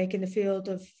academic in the field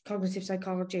of cognitive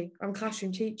psychology. I'm a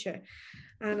classroom teacher,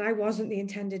 and I wasn't the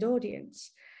intended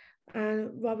audience.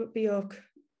 And Robert Bjork,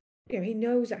 he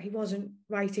knows that he wasn't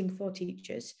writing for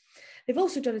teachers. They've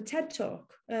also done a TED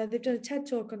Talk. They've done a TED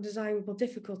Talk on desirable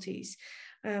difficulties,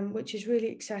 which is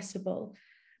really accessible.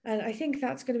 And I think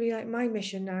that's going to be like my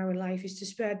mission now in life, is to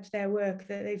spread their work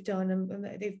that they've done and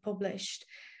that they've published,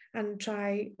 and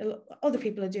try, other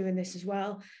people are doing this as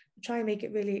well, try and make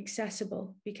it really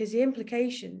accessible, because the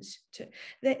implications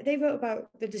they wrote about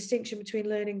the distinction between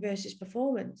learning versus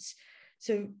performance.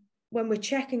 So when we're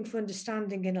checking for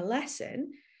understanding in a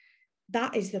lesson,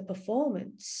 that is the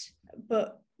performance.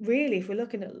 But really, if we're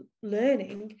looking at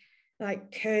learning,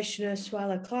 like Kirshner,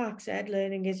 Sweller, Clark said,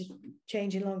 learning is a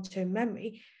change in long-term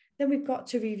memory, then we've got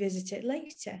to revisit it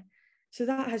later. So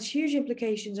that has huge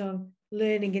implications on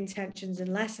learning intentions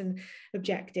and lesson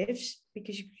objectives,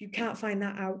 because you can't find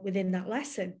that out within that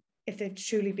lesson. If they've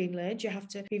truly been learned, you have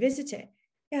to revisit it.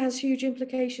 It has huge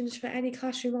implications for any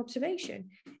classroom observation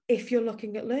if you're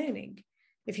looking at learning.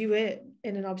 If you were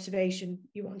in an observation,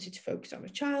 you wanted to focus on a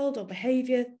child or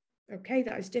behaviour, okay,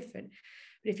 that is different.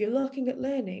 But if you're looking at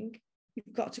learning,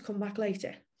 you've got to come back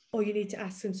later, or you need to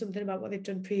ask them something about what they've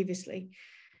done previously.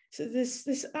 So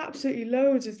there's absolutely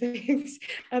loads of things.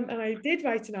 And I did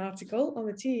write an article on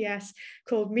the TES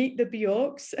called Meet the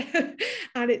Bjorks.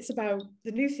 And it's about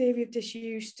the new theory of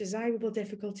disuse, desirable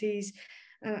difficulties.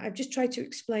 And I've just tried to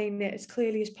explain it as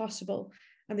clearly as possible.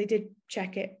 And they did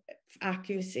check it for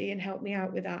accuracy and help me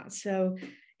out with that. So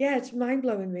yeah, it's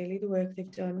mind-blowing really, the work they've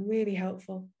done, really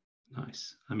helpful.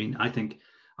 Nice. I mean, I think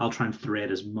I'll try and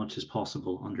thread as much as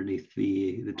possible underneath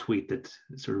the tweet that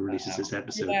sort of releases this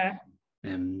episode. Yeah.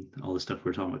 All the stuff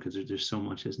we're talking about, because there's so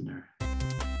much, isn't there?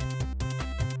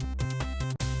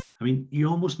 I mean, you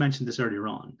almost mentioned this earlier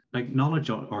on, like knowledge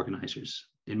organisers,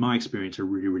 in my experience, are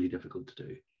really, really difficult to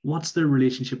do. What's their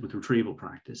relationship with retrieval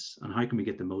practice, and how can we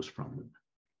get the most from them?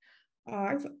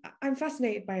 I'm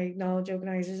fascinated by knowledge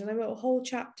organisers, and I wrote a whole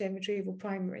chapter in Retrieval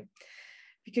Primary,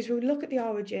 because when we look at the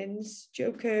origins,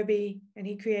 Joe Kirby, and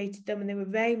he created them, and they were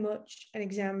very much an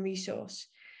exam resource.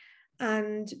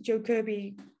 And Joe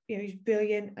Kirby, he's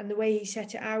brilliant. And the way he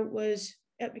set it out was,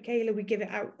 at Michaela, we give it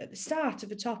out at the start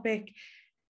of a topic.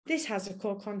 This has a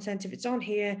core content. If it's on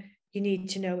here, you need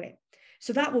to know it.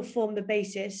 So that will form the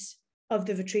basis of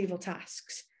the retrieval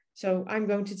tasks. So I'm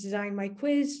going to design my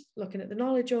quiz, looking at the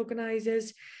knowledge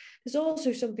organisers. There's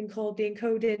also something called the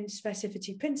encoding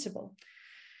specificity principle,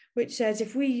 which says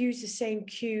if we use the same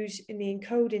cues in the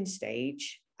encoding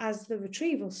stage as the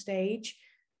retrieval stage,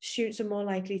 students are more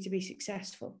likely to be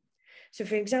successful. So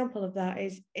for example of that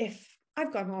is, if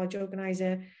I've got a knowledge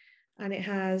organizer and it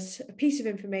has a piece of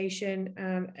information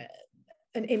and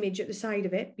an image at the side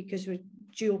of it, because we're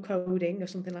dual coding or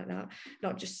something like that,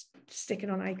 not just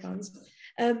sticking on icons.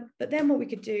 But then what we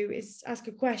could do is ask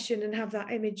a question and have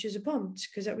that image as a prompt,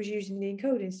 because that was using the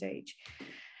encoding stage.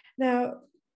 Now,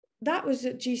 that was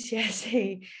at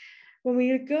GCSE. When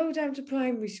we go down to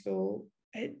primary school,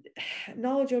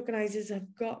 knowledge organisers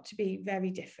have got to be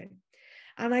very different.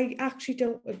 And I actually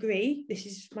don't agree, this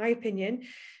is my opinion,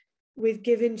 with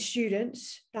giving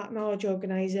students that knowledge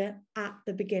organiser at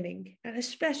the beginning, and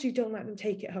especially don't let them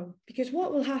take it home. Because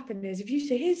what will happen is, if you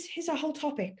say, here's a whole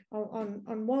topic on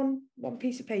one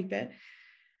piece of paper,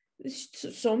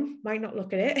 some might not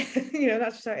look at it,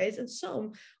 that's how it is, and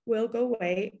some will go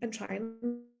away and try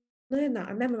and learn that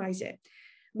and memorise it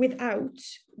without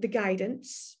the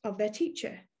guidance of their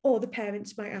teacher, or the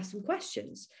parents might ask them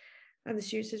questions. And the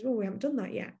student says, well, we haven't done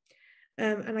that yet.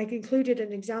 And I included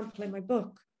an example in my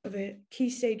book of a Key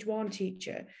Stage 1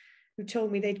 teacher who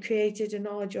told me they'd created a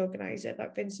knowledge organiser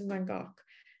like Vincent van Gogh.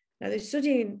 Now, they're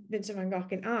studying Vincent van Gogh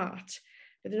in art,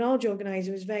 but the knowledge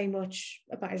organiser was very much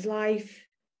about his life,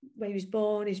 when he was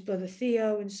born, his brother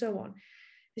Theo, and so on.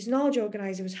 This knowledge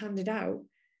organiser was handed out,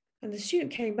 and the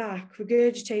student came back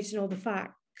regurgitating all the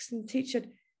facts, and the teacher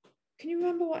said, can you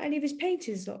remember what any of his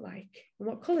paintings look like and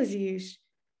what colours he used?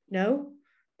 No,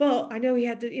 but I know he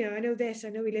had I know this, I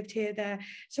know he lived here, there.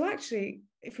 So actually,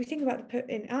 if we think about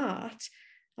in art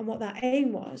and what that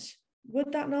aim was,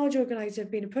 would that knowledge organiser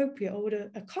have been appropriate, or would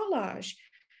a collage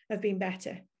have been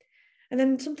better? And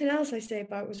then something else I say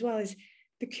about as well is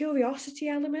the curiosity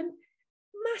element.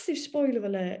 Massive spoiler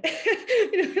alert.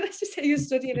 Let's just say you're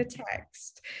studying a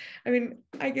text. I mean,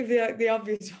 I give the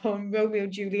obvious one, Romeo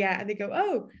and Juliet, and they go,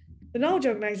 oh, the knowledge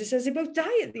organizer says they both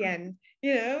die at the end,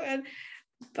 and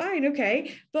fine,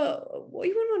 okay. But you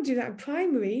wouldn't want to do that in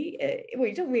primary. Well,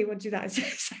 you don't really want to do that in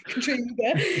secondary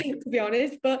either, to be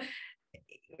honest. But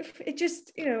it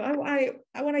just,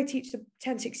 when I teach the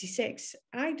 1066,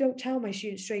 I don't tell my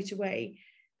students straight away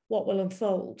what will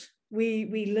unfold.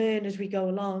 We learn as we go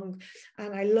along,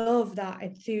 and I love that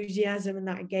enthusiasm and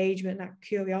that engagement, that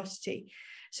curiosity.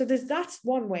 So that's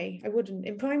one way.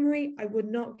 In primary, I would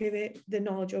not give it the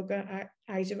knowledge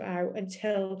organizer out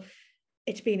until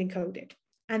it's been encoded.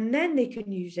 And then they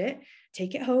can use it,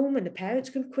 take it home, and the parents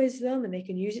can quiz them and they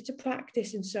can use it to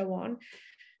practice and so on.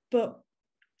 But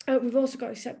we've also got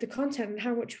to accept the content and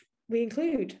how much we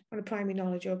include on a primary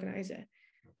knowledge organiser.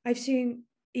 I've seen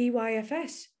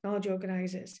EYFS knowledge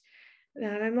organisers,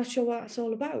 and I'm not sure what that's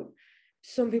all about.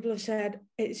 Some people have said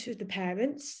it's for the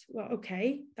parents. Well,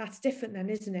 okay, that's different then,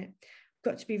 isn't it?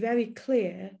 We've got to be very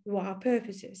clear what our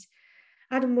purpose is.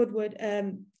 Adam Woodward,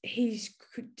 he's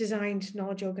designed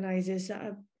knowledge organisers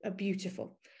that are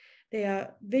beautiful. They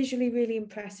are visually really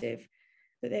impressive,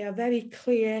 but they are very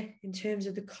clear in terms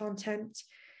of the content.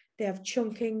 They have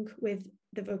chunking with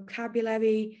the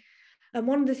vocabulary. And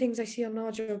one of the things I see on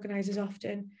knowledge organisers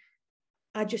often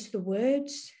are just the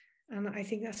words. And I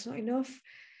think that's not enough,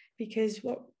 because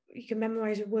what you can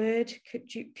memorize a word,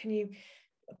 can you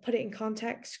put it in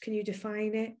context? Can you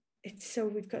define it? So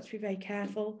we've got to be very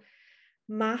careful.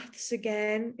 Maths,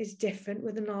 again, is different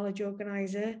with a knowledge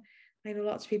organiser. I know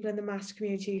lots of people in the maths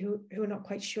community who are not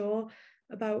quite sure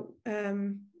about,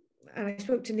 and I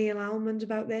spoke to Neil Almond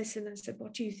about this, and I said,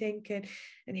 what do you think?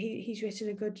 And he's written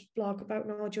a good blog about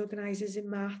knowledge organisers in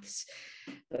maths.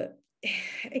 But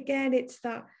again, it's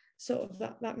that sort of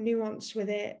that nuance with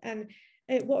it. And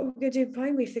what we're going to do in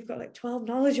primary if they've got like 12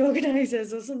 knowledge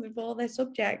organisers or something for all their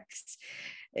subjects,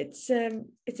 it's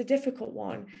a difficult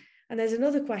one. And there's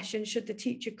another question: should the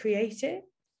teacher create it,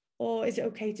 or is it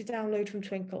okay to download from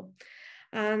Twinkle?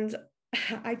 And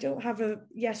I don't have a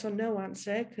yes or no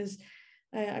answer, because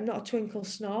I'm not a Twinkle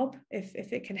snob.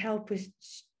 If it can help with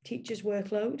teachers'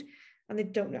 workload and they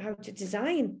don't know how to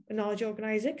design a knowledge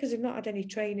organiser because they've not had any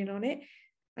training on it,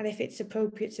 and if it's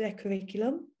appropriate to their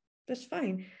curriculum, that's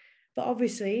fine. But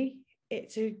obviously,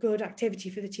 it's a good activity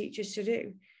for the teachers to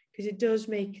do, because it does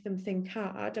make them think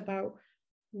hard about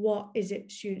what is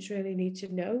it students really need to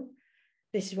know.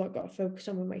 This is what I've got to focus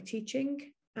on with my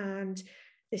teaching, and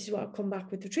this is what I'll come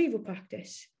back with retrieval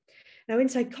practice. Now, in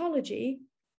psychology,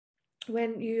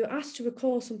 when you're asked to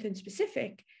recall something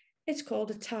specific, it's called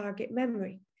a target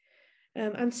memory.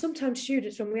 And sometimes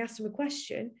students, when we ask them a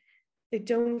question, they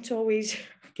don't always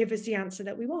give us the answer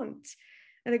that we want.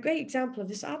 And a great example of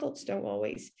this, adults don't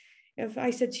always. If I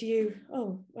said to you,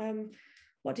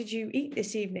 what did you eat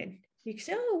this evening? You could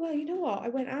say, oh, well, you know what? I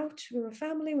went out with my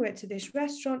family, we went to this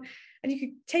restaurant, and you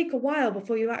could take a while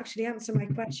before you actually answer my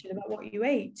question about what you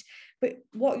ate. But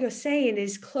what you're saying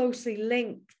is closely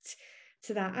linked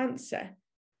to that answer.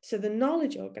 So the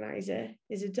knowledge organizer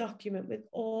is a document with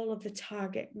all of the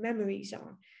target memories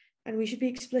on. And we should be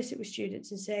explicit with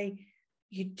students and say,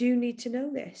 you do need to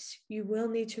know this. You will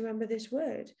need to remember this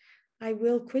word. I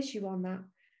will quiz you on that.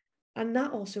 And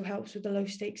that also helps with the low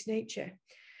stakes nature.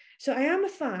 So I am a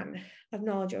fan of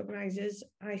knowledge organisers.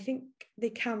 I think they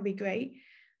can be great.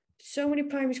 So many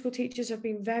primary school teachers have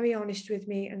been very honest with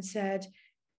me and said,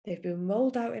 they've been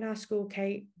rolled out in our school,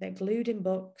 Kate, they're glued in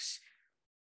books,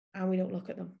 and we don't look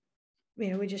at them. You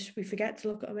know, we forget to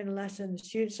look at them in a lesson. The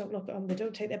students don't look at them, they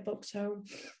don't take their books home,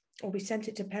 or we sent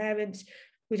it to parents.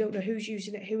 We don't know who's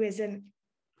using it, who isn't.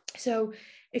 So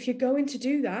if you're going to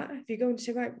do that, if you're going to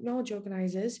say, right, knowledge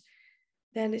organisers,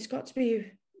 then it's got to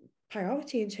be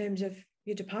priority in terms of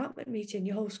your department meeting,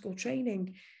 your whole school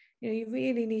training. You know, you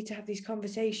really need to have these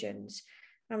conversations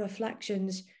and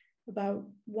reflections about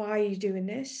why you're doing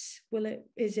this.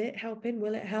 Is it helping?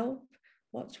 Will it help?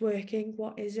 What's working?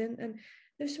 What isn't? And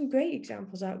there's some great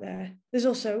examples out there. There's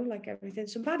also, like everything,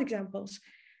 some bad examples,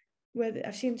 where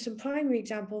I've seen some primary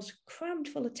examples crammed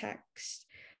full of text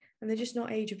and they're just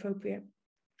not age appropriate.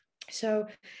 So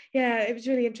yeah, it was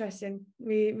really interesting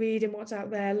reading what's out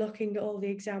there, looking at all the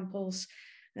examples.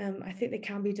 I think they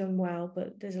can be done well,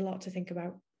 but there's a lot to think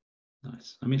about.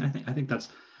 Nice. I mean, I think that's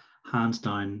hands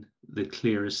down the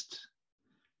clearest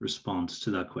response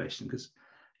to that question, because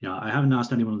I haven't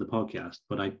asked anyone on the podcast,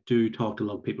 but I do talk to a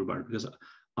lot of people about it, because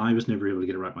I was never able to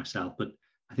get it right myself. But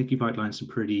I think you've outlined some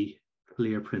pretty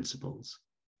clear principles,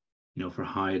 for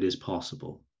how it is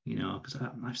possible. Because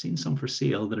I've seen some for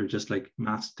sale that are just like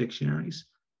maths dictionaries.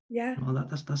 Yeah. Well,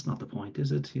 that's not the point,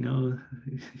 is it?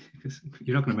 Because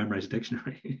you're not going to memorize a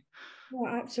dictionary. No,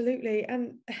 absolutely.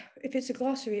 And if it's a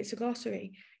glossary, it's a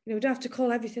glossary. We don't have to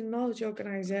call everything knowledge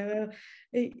organizer.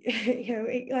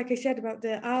 Like I said about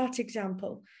the art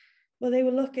example, well, they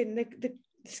were looking, the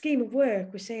scheme of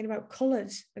work was saying about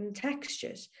colours and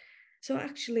textures. So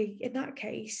actually, in that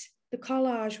case, the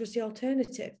collage was the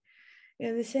alternative.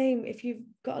 The same, if you've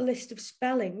got a list of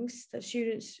spellings that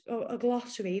students, or a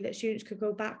glossary that students could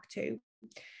go back to,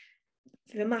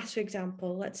 for the maths, for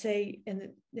example, let's say, and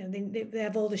they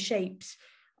have all the shapes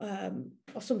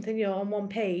or something, on one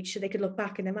page, so they could look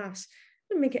back in the maths.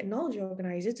 Doesn't make it a knowledge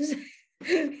organizer, does it?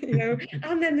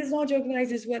 And then there's large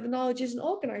organisers where the knowledge isn't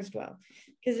organised well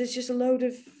because it's just a load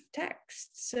of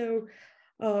text. So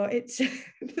it's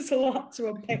there's a lot to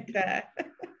unpick there.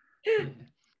 Yeah.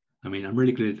 I mean, I'm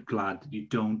really glad that you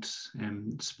don't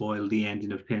spoil the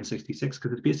ending of 1066,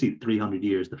 because it's basically 300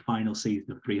 years, the final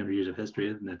season of 300 years of history,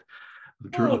 isn't it?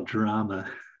 Of drama.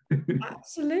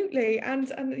 Absolutely.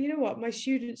 And you know what? My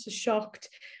students are shocked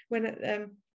when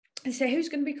they say, who's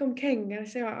going to become king? And I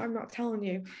say, I'm not telling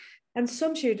you. And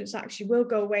some students actually will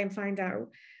go away and find out.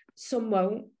 Some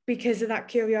won't, because of that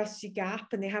curiosity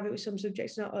gap, and they have it with some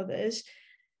subjects, not others.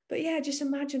 But yeah, just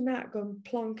imagine that going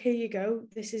plonk, here you go.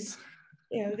 This is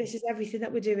everything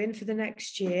that we're doing for the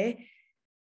next year.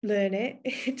 Learn it.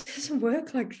 It doesn't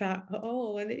work like that at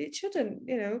all, and it shouldn't.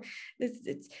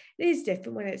 It is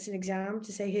different when it's an exam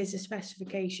to say here's a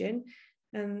specification,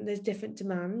 and there's different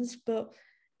demands. But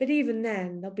even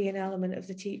then, there'll be an element of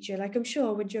the teacher. Like, I'm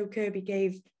sure when Joe Kirby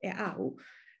gave it out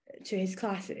to his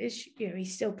classes, he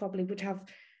still probably would have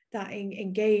that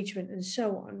engagement and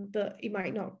so on. But he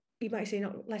might not. He might say,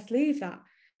 "No, let's leave that."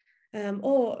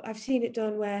 Or I've seen it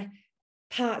done where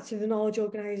parts of the knowledge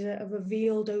organizer are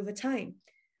revealed over time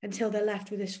until they're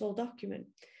left with this full document.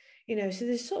 So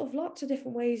there's sort of lots of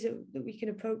different ways that we can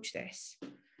approach this.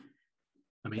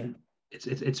 I mean,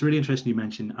 it's really interesting you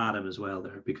mentioned Adam as well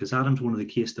there, because Adam's one of the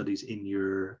case studies in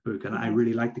your book, and I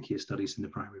really like the case studies in the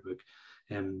primary book,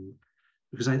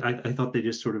 because I thought they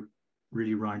just sort of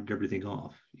really rounded everything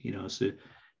off. So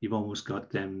you've almost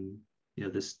got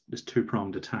this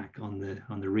two-pronged attack on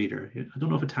the reader. I don't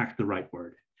know if attack is the right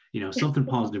word. Something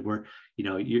positive where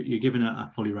you're given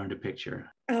a fully rounded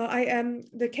picture.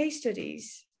 The case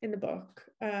studies in the book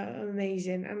are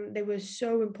amazing, and they were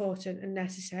so important and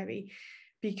necessary,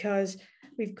 because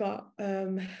we've got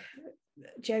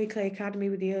Jerry Clay Academy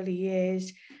with the early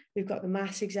years, we've got the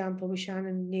maths example with Shannon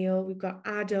and Neil, we've got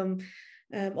Adam,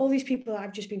 all these people that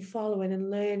I've just been following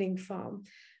and learning from.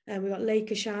 We've got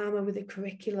Leica Sharma with the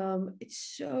curriculum.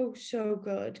 It's so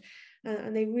good,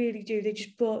 and they really do. They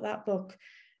just brought that book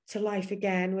to life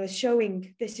again. We're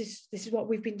showing this is what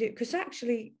we've been doing, because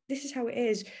actually this is how it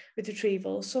is with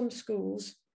retrieval. Some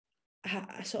schools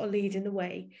are sort of leading the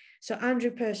way. So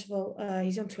Andrew Percival,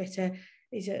 he's on Twitter,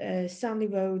 he's at Stanley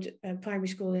Road Primary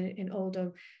School in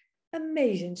Oldham.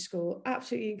 Amazing school,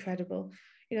 absolutely incredible.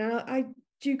 I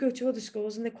do go to other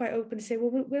schools and they're quite open to say,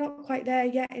 well, we're not quite there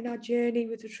yet in our journey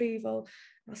with retrieval.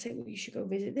 I'll say, well, you should go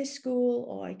visit this school,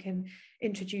 or I can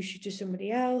introduce you to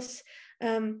somebody else.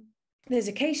 There's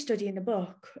a case study in the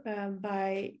book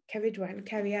by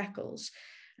Kerry Eccles,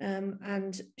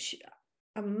 and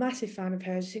I'm a massive fan of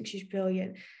hers. I think she's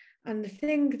brilliant. And the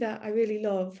thing that I really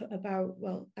love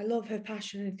I love her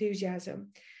passion and enthusiasm,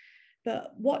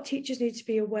 but what teachers need to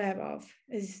be aware of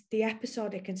is the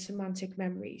episodic and semantic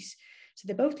memories. So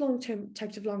they're both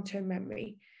types of long-term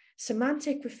memory.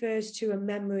 Semantic refers to a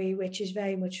memory which is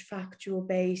very much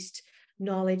factual-based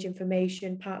knowledge,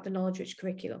 information, part of the knowledge-rich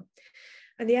curriculum.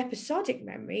 And the episodic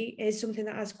memory is something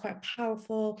that has quite a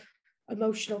powerful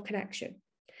emotional connection.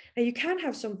 Now, you can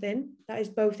have something that is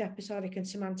both episodic and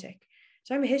semantic.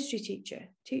 So I'm a history teacher,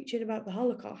 teaching about the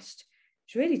Holocaust.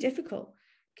 It's really difficult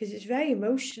because it's very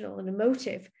emotional and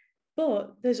emotive,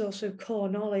 but there's also core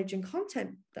knowledge and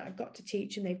content that I've got to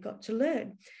teach and they've got to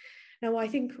learn. Now, I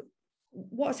think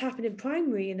what's happened in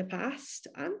primary in the past,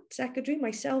 and secondary,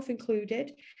 myself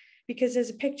included, because there's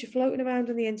a picture floating around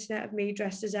on the internet of me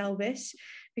dressed as Elvis,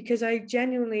 because I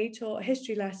genuinely taught a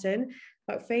history lesson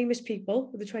about famous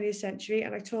people of the 20th century,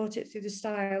 and I taught it through the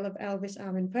style of Elvis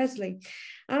Presley.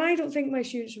 And I don't think my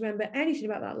students remember anything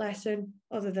about that lesson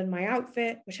other than my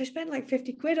outfit, which I spent like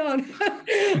 50 quid on,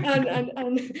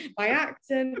 and my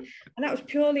accent, and that was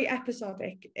purely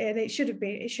episodic, and it should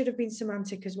have been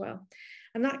semantic as well.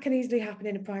 And that can easily happen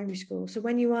in a primary school. So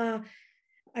when you are,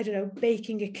 I don't know,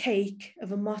 baking a cake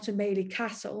of a Motte and Bailey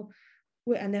castle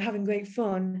and they're having great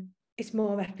fun, it's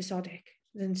more episodic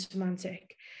than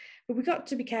semantic. But we've got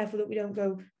to be careful that we don't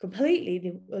go completely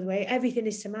the other way. Everything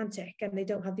is semantic and they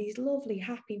don't have these lovely,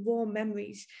 happy, warm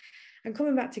memories. And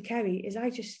coming back to Kerry, is I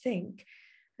just think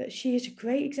that she is a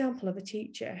great example of a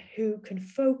teacher who can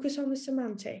focus on the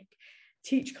semantic,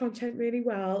 teach content really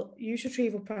well, use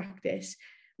retrieval practice,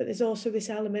 but there's also this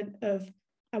element of,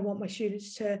 I want my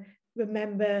students to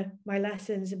remember my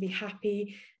lessons and be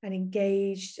happy and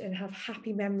engaged and have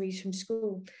happy memories from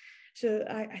school. So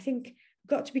I think we've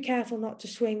got to be careful not to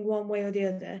swing one way or the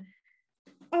other.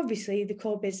 Obviously, the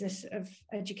core business of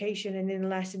education and in a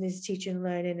lesson is teaching and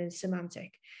learning and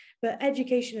semantic. But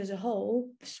education as a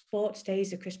whole, sports days,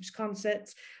 the Christmas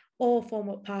concerts, all form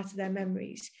up part of their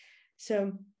memories.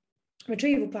 So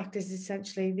retrieval practice is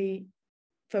essentially the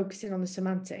focusing on the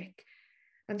semantic.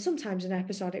 And sometimes an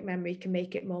episodic memory can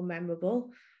make it more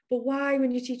memorable. But why,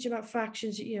 when you teach about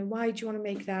fractions, why do you want to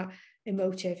make that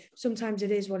emotive? Sometimes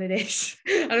it is what it is.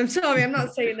 And I'm sorry, I'm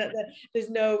not saying that there's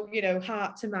no,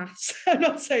 heart to maths. I'm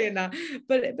not saying that.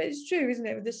 But it's true, isn't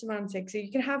it, with the semantics? So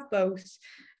you can have both.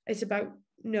 It's about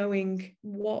knowing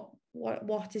what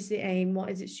is the aim, what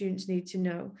is it students need to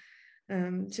know.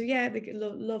 So yeah,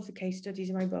 love the case studies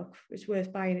in my book. It's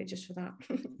worth buying it just for that.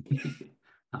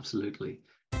 Absolutely.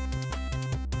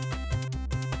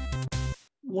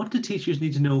 What do teachers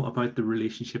need to know about the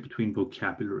relationship between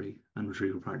vocabulary and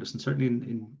retrieval practice? And certainly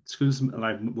in schools that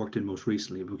I've worked in most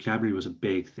recently, vocabulary was a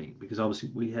big thing, because obviously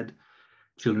we had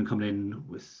children coming in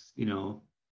with,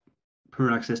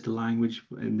 poor access to language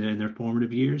in their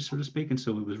formative years, so to speak. And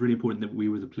so it was really important that we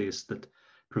were the place that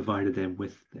provided them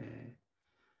with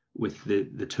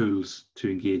the tools to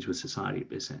engage with society,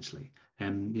 essentially.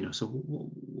 So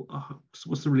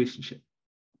what's the relationship?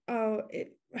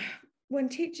 When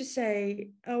teachers say,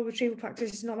 retrieval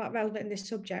practice is not that relevant in this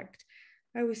subject,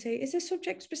 I always say, is there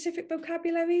subject-specific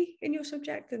vocabulary in your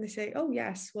subject? And they say, oh,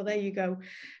 yes. Well, there you go.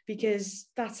 Because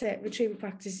that's it. Retrieval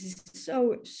practice is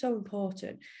so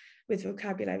important with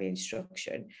vocabulary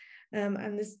instruction. And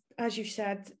there's, as you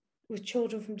said, with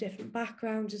children from different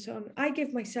backgrounds and so on. I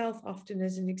give myself often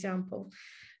as an example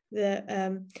that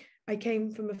I came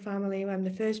from a family where I'm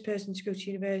the first person to go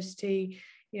to university,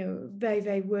 very,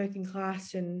 very working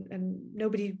class, and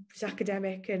nobody was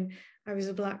academic, and I was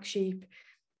a black sheep.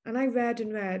 And I read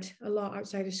a lot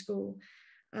outside of school,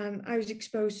 and I was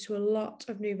exposed to a lot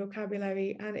of new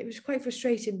vocabulary, and it was quite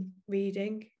frustrating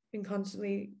reading and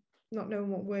constantly not knowing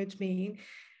what words mean.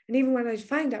 And even when I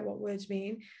find out what words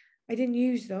mean, I didn't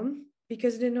use them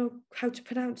because I didn't know how to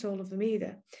pronounce all of them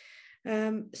either.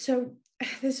 So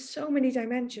there's so many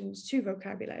dimensions to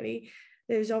vocabulary.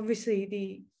 There's obviously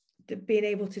the being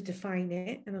able to define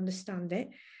it and understand it.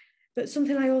 But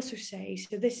something I also say,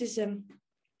 so this is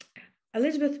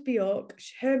Elizabeth Bjork,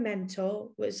 her mentor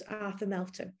was Arthur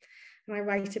Melton, and I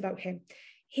write about him.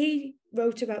 He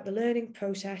wrote about the learning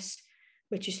process,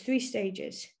 which is 3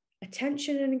 stages.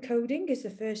 Attention and encoding is the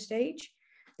first stage.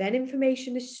 Then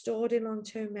information is stored in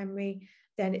long-term memory.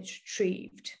 Then it's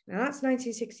retrieved. Now that's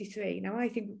 1963. Now I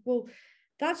think, well,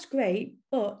 that's great,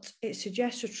 but it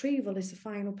suggests retrieval is the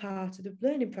final part of the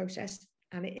learning process,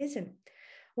 and it isn't.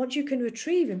 Once you can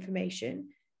retrieve information,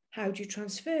 how do you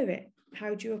transfer it?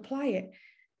 How do you apply it?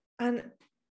 And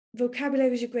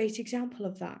vocabulary is a great example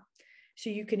of that. So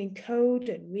you can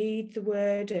encode and read the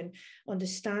word and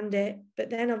understand it, but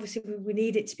then obviously we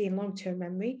need it to be in long-term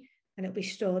memory, and it'll be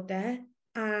stored there.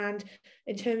 And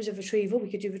in terms of retrieval, we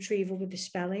could do retrieval with the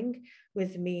spelling,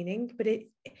 with the meaning, but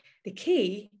the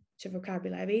key to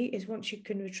vocabulary is once you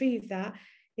can retrieve that,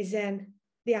 is then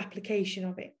the application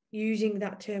of it, using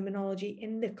that terminology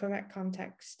in the correct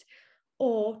context,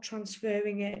 or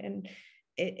transferring it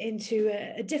into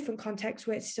a different context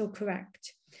where it's still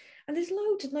correct. And there's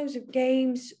loads and loads of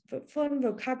games, fun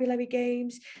vocabulary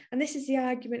games. And this is the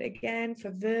argument again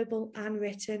for verbal and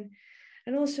written.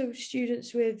 And also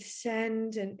students with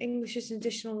SEND and English as an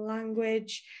additional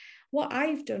language. What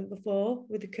I've done before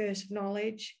with the Curse of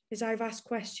Knowledge is I've asked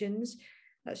questions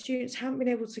that students haven't been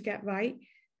able to get right.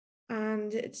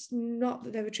 And it's not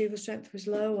that their retrieval strength was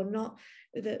low or not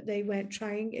that they weren't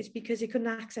trying. It's because they couldn't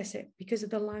access it because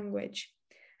of the language.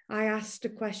 I asked a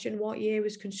question, what year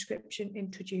was conscription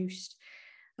introduced?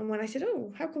 And when I said,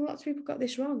 oh, how come lots of people got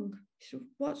this wrong? So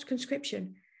what's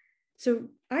conscription? So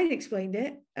I explained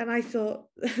it, and I thought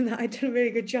that I'd done a really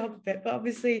good job of it. But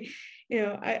obviously,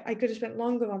 I could have spent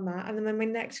longer on that. And then my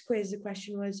next quiz, the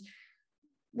question was,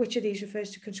 which of these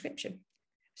refers to conscription?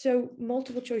 So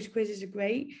multiple choice quizzes are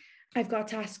great. I've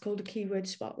got a task called a keyword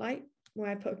spotlight,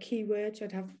 where I put a keyword, so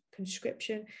I'd have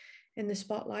conscription in the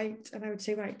spotlight, and I would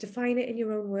say, right, define it in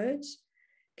your own words,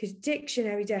 because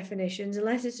dictionary definitions,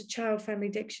 unless it's a child-friendly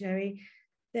dictionary,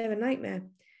 they're a nightmare.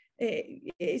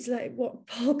 It's like what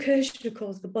Paul Kirschner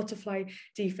calls the butterfly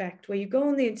defect, where you go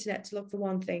on the internet to look for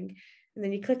one thing, and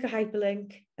then you click a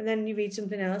hyperlink, and then you read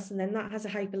something else, and then that has a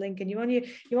hyperlink, and you're on your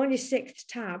 6th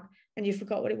tab, and you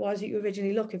forgot what it was that you were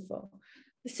originally looking for.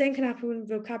 The same can happen with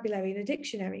vocabulary in a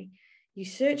dictionary. You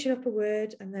search up a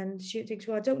word, and then the student thinks,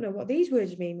 well, I don't know what these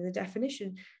words mean in the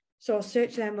definition, so I'll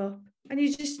search them up. And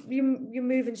you're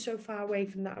moving so far away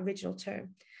from that original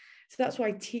term. So that's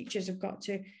why teachers have got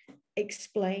to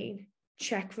explain,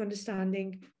 check for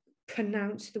understanding,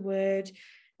 pronounce the word,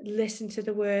 listen to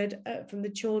the word from the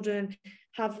children,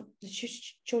 have the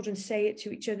children say it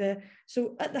to each other.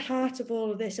 So at the heart of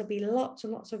all of this, there'll be lots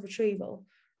and lots of retrieval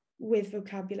with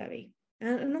vocabulary.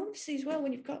 And obviously as well,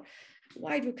 when you've got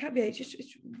wide vocabulary,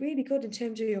 it's really good in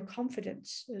terms of your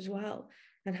confidence as well.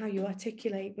 and how you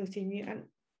articulate within you. And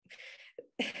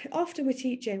often we're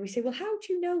teaching, we say, well, how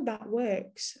do you know that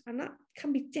works? And that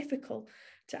can be difficult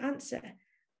to answer,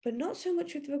 but not so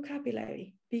much with the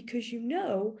vocabulary, because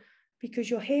because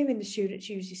you're hearing the students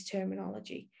use this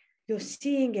terminology. You're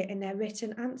seeing it in their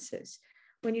written answers.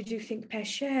 When you do think, pair,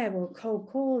 share, or cold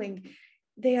calling,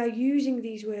 they are using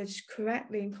these words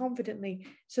correctly and confidently.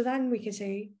 So then we can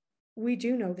say, we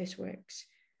do know this works,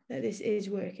 that this is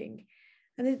working.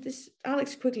 And this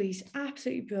Alex Quigley is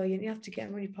absolutely brilliant. You have to get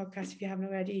him on your podcast if you haven't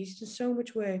already. He's done so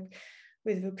much work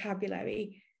with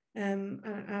vocabulary. And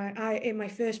I in my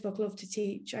first book, Love to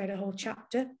Teach, I had a whole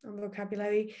chapter on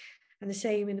vocabulary, and the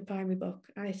same in the primary book.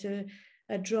 And it's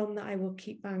a drum that I will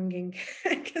keep banging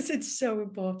because it's so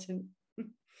important.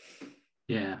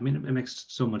 Yeah, I mean, it makes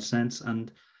so much sense.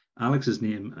 And Alex's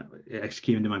name actually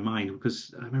came into my mind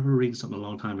because I remember reading something a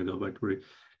long time ago about where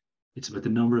it's about the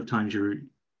number of times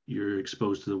you're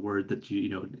exposed to the word that you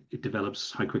know it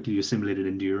develops, how quickly you assimilate it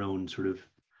into your own sort of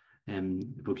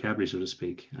vocabulary, so to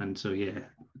speak. And so, yeah,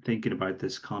 thinking about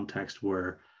this context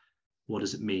where, what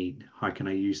does it mean? How can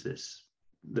I use this?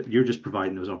 That you're just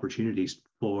providing those opportunities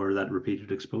for that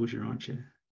repeated exposure, aren't you?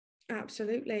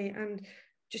 Absolutely. And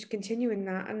just continuing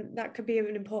that, and that could be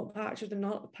an important part of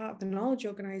the knowledge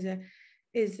organizer,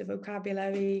 is the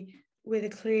vocabulary with a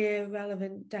clear,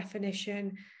 relevant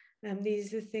definition.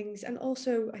 These are the things. And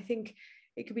also, I think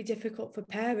it could be difficult for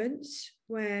parents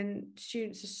when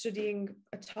students are studying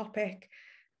a topic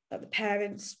that the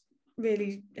parents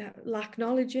really lack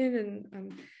knowledge in,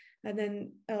 and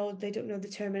then they don't know the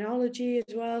terminology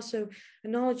as well. So a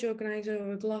knowledge organizer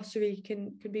or a glossary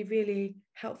can be really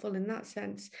helpful in that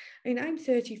sense. I mean, I'm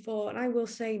 34 and I will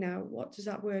say now, what does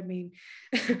that word mean?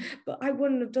 But I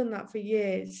wouldn't have done that for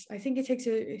years. I think it takes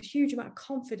a huge amount of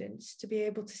confidence to be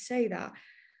able to say that.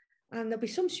 And there'll be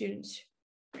some students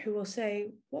who will say,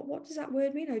 what does that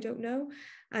word mean? I don't know.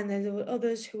 And then there were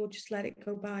others who will just let it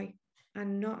go by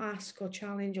and not ask or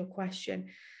challenge or question.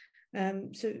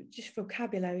 So just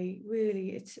vocabulary, really,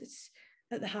 it's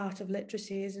at the heart of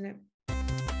literacy, isn't it?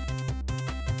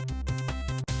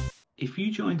 If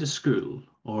you joined a school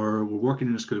or were working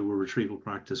in a school where retrieval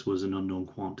practice was an unknown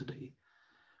quantity,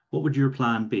 what would your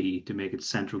plan be to make it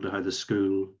central to how the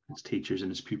school, its teachers and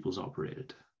its pupils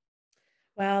operated?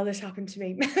 Well, this happened to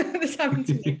me. This happened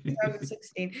to me in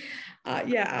 2016.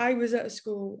 I was at a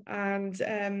school, and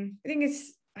I think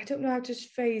I don't know how to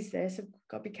phrase this, I've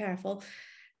got to be careful.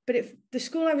 But the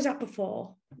school I was at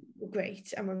before were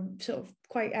great and were sort of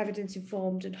quite evidence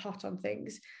informed and hot on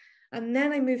things. And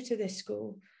then I moved to this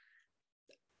school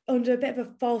under a bit of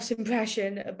a false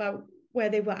impression about where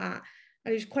they were at.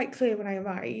 And it was quite clear when I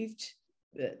arrived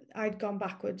that I'd gone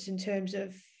backwards in terms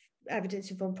of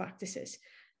evidence informed practices.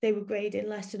 They were grading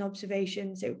lesson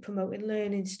observations, they were promoting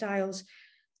learning styles,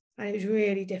 and it was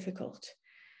really difficult.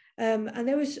 And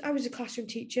I was a classroom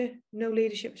teacher, no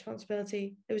leadership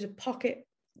responsibility. There was a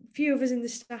few of us in the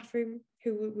staff room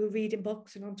who were reading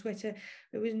books and on Twitter.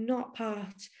 It was not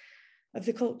part of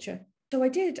the culture. So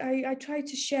I tried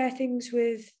to share things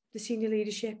with the senior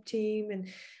leadership team and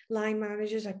line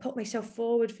managers. I put myself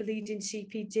forward for leading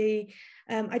CPD.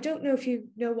 I don't know if you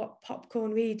know what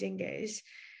popcorn reading is,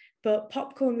 but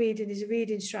popcorn reading is a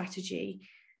reading strategy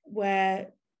where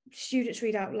students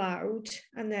read out loud,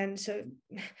 and then so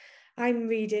I'm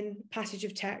reading a passage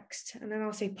of text, and then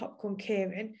I'll say, popcorn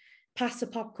Kieran, pass the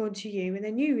popcorn to you, and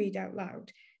then you read out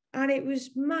loud. And it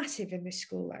was massive in this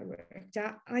school I worked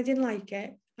at. I didn't like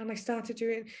it, and I started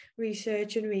doing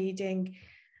research and reading,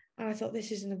 and I thought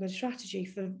this isn't a good strategy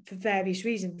for various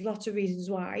reasons, lots of reasons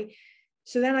why.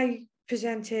 So then I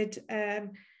presented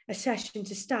a session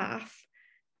to staff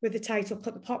with the title,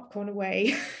 Put the Popcorn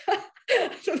Away.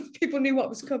 People knew what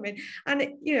was coming,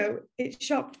 and it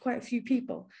shocked quite a few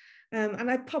people. And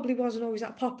I probably wasn't always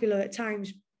that popular at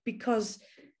times because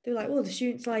they were like, well, the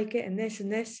students like it and this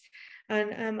and this.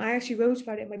 And I actually wrote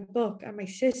about it in my book. And my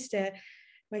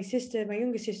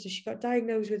younger sister, she got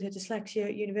diagnosed with her dyslexia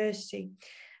at university.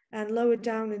 And lower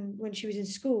down when she was in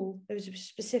school, there was a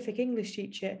specific English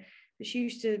teacher that she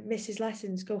used to miss his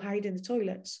lessons, go hide in the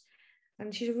toilets.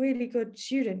 And she's a really good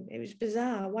student. It was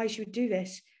bizarre why she would do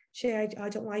this. She said, I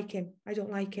don't like him. I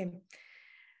don't like him.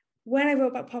 When I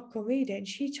wrote about popcorn reading,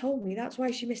 she told me that's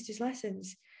why she missed his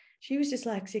lessons. She was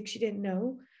dyslexic. She didn't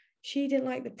know. She didn't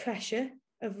like the pressure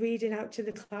of reading out to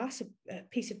the class a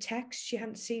piece of text she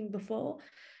hadn't seen before.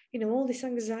 All this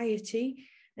anxiety.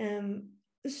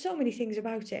 There's so many things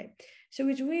about it. So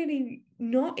it's really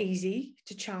not easy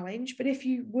to challenge. But if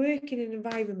you work in an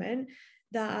environment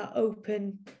that are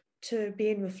open to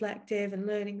being reflective and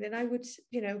learning, then I would,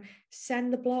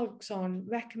 send the blogs on,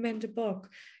 recommend a book,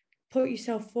 put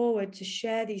yourself forward to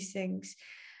share these things.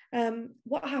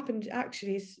 What happened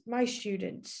actually is my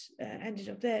students ended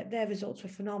up, their results were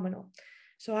phenomenal.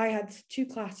 So I had 2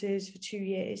 classes for 2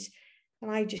 years, and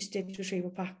I just did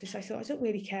retrieval practice. I thought, I don't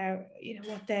really care,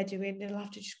 what they're doing. They'll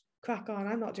have to just crack on.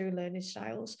 I'm not doing learning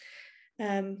styles.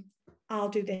 I'll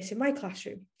do this in my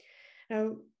classroom.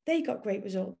 Now, they got great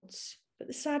results. But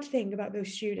the sad thing about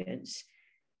those students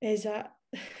is that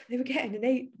they were getting an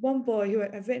A. One boy who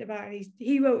I've written about,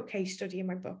 he wrote a case study in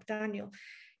my book, Daniel.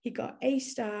 He got A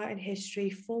star in history,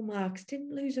 full marks,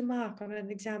 didn't lose a mark on an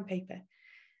exam paper.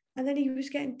 And then he was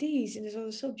getting D's in his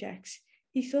other subjects.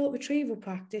 He thought retrieval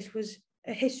practice was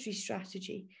a history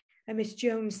strategy, a Miss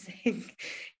Jones thing.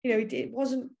 It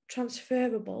wasn't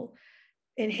transferable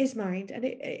in his mind, and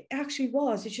it actually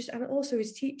was. It's just, and also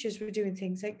his teachers were doing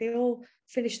things like they all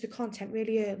finished the content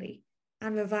really early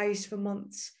and revised for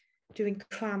months, doing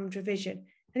crammed revision,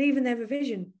 and even their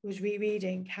revision was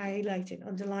rereading, highlighting,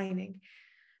 underlining.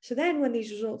 So then when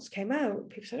these results came out,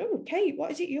 people said, "Oh, Kate,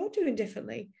 what is it you're doing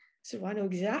differently?" So I know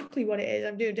exactly what it is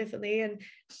I'm doing differently, and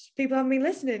people haven't been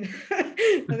listening.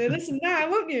 And they listen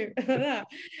now, won't you?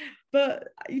 But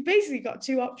you basically got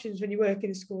 2 options when you work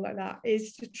in a school like that,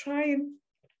 is to try and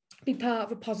be part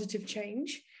of a positive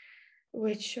change,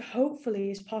 which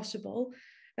hopefully is possible.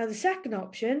 Now, the second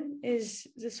option is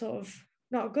the sort of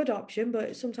not a good option,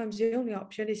 but sometimes the only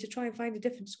option, is to try and find a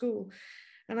different school.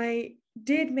 And I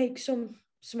did make some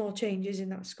small changes in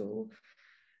that school,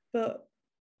 but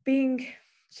being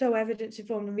so evidence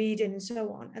informed and reading and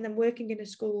so on, and then working in a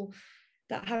school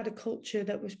that had a culture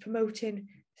that was promoting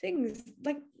things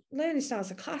like learning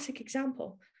styles, a classic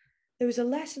example. There was a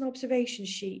lesson observation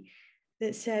sheet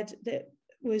that said that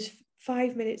was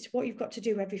 5 minutes, what you've got to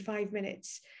do every 5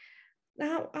 minutes.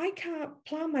 Now, I can't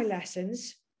plan my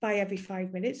lessons by every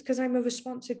 5 minutes because I'm a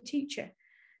responsive teacher.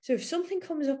 So if something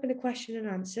comes up in a question and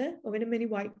answer or in a mini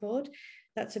whiteboard,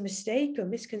 that's a mistake or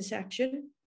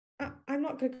misconception, I'm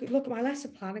not going to look at my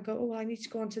lesson plan and go, "Oh, well, I need to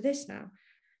go on to this now."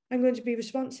 I'm going to be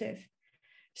responsive.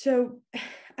 So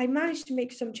I managed to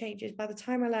make some changes. By the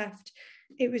time I left,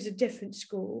 it was a different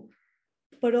school,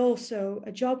 but also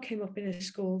a job came up in a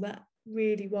school that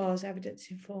really was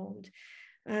evidence informed.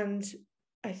 And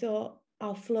I thought,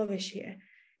 I'll flourish here,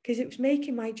 because it was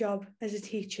making my job as a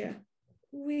teacher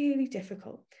really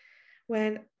difficult.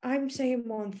 When I'm saying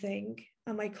one thing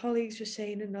and my colleagues were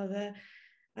saying another,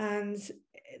 and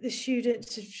the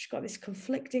students have just got this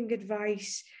conflicting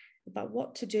advice about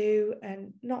what to do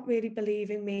and not really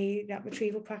believing me that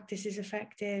retrieval practice is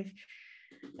effective.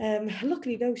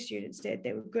 Luckily, those students did.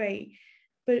 They were great.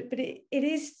 But it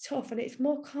is tough, and it's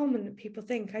more common than people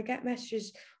think. I get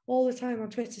messages all the time on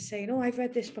Twitter saying, "Oh, I've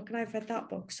read this book and I've read that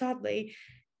book." Sadly,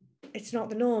 it's not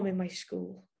the norm in my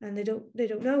school, and they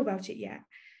don't know about it yet.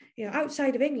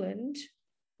 Outside of England,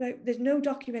 there's no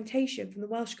documentation from the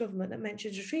Welsh government that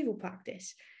mentions retrieval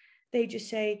practice. They just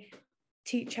say,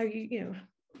 teach how you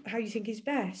think is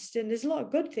best. And there's a lot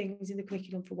of good things in the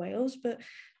curriculum for Wales, but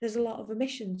there's a lot of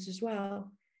omissions as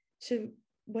well. So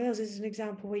Wales is an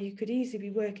example where you could easily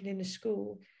be working in a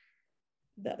school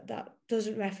that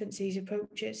doesn't reference these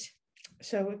approaches.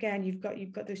 So again, you've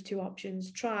got those 2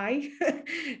 options. Try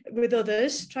with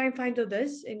others, try and find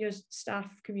others in your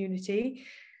staff community,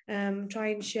 try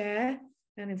and share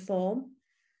and inform,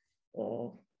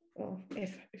 or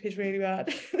if it's really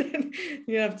bad, then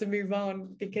you have to move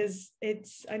on, because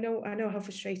I know how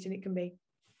frustrating it can be.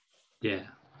 Yeah,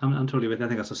 I'm totally with you. I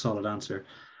think that's a solid answer.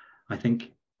 I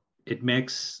think it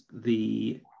makes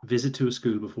the visit to a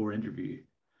school before interview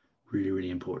really, really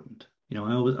important.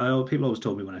 People always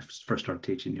told me when I first started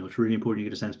teaching, it's really important you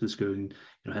get a sense of the school, and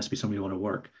it has to be somewhere you want to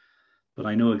work. But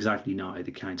I know exactly now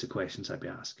the kinds of questions I'd be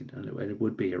asking, and it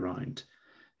would be around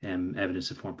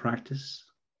evidence-informed practice.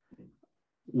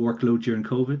 Workload during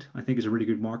COVID, I think, is a really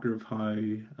good marker of how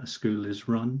a school is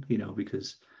run,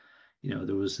 because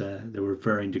there were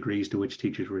varying degrees to which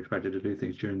teachers were expected to do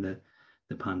things during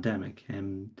the pandemic.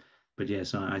 But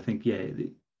yes, I think,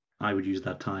 I would use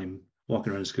that time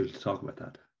walking around school to talk about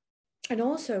that. And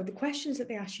also the questions that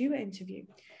they ask you at interview.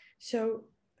 So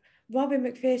Robin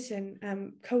McPherson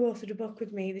co-authored a book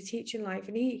with me, The Teaching Life,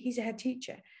 and he's a head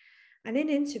teacher. And in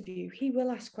interview, he will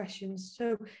ask questions.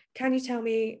 So can you tell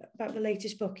me about the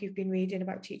latest book you've been reading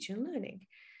about teaching and learning?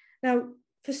 Now,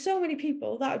 for so many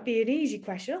people, that would be an easy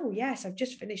question. Oh, yes, I've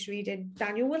just finished reading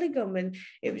Daniel Willingham and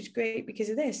it was great because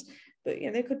of this. But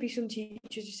there could be some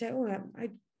teachers who say, "Oh, I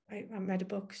haven't read a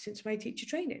book since my teacher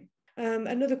training."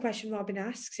 Another question Robin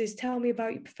asks is, "Tell me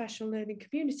about your professional learning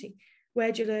community.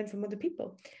 Where do you learn from other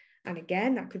people?" And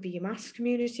again, that could be your maths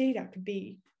community.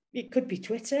 It could be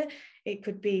Twitter. It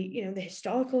could be, the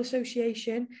Historical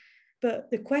Association.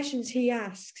 But the questions he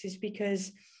asks is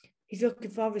because he's looking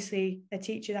for obviously a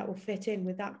teacher that will fit in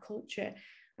with that culture,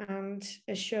 and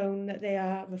has shown that they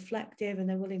are reflective and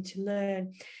they're willing to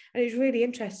learn. And it was really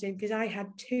interesting because I had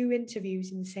 2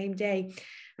 interviews in the same day,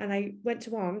 and I went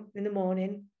to one in the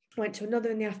morning, went to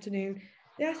another in the afternoon.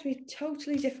 They asked me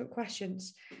totally different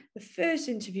questions. The first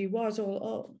interview was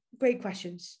all great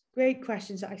questions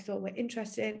that I thought were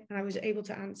interesting and I was able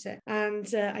to answer. And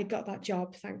I got that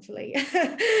job, thankfully.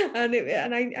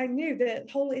 and I knew the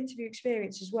whole interview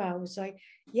experience as well was like,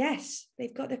 yes,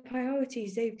 they've got their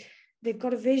priorities. They've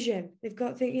got a vision. They've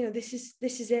got this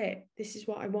is it. This is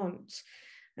what I want.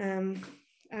 And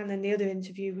then the other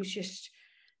interview was just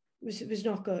was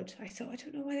not good. I thought, I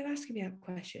don't know why they're asking me that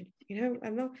question.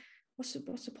 I'm not. What's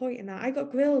the point in that? I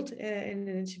got grilled in an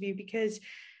interview because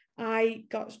I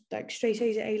got like straight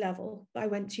A's at A level, but I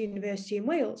went to university in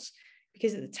Wales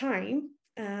because at the time,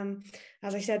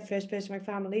 as I said, first person in my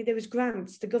family, there was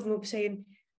grants. The government was saying,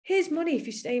 here's money if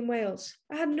you stay in Wales.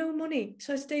 I had no money,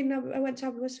 so I went to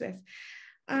Aberystwyth.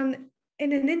 And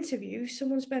in an interview,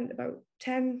 someone spent about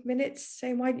 10 minutes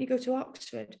saying, why didn't you go to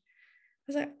Oxford? I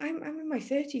was like, I'm in my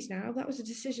 30s now. That was a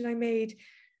decision I made,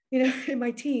 in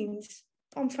my teens,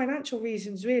 on financial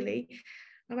reasons, really.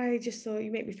 And I just thought,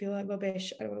 you make me feel like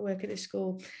rubbish. I don't want to work at this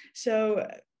school. So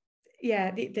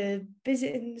yeah, the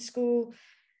visiting the school,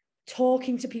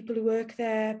 talking to people who work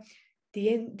there,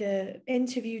 the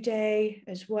interview day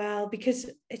as well, because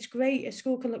it's great. A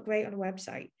school can look great on a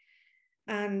website,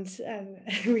 and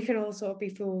we can also be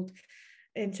fooled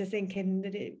into thinking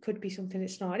that it could be something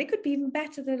it's not. And it could be even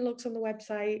better than it looks on the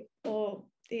website, or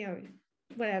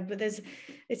whatever. But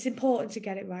it's important to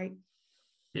get it right.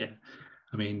 Yeah,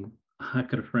 I mean, I've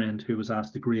got a friend who was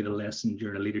asked to grade a lesson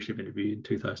during a leadership interview in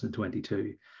 2022.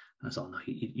 And I thought, no,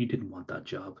 you didn't want that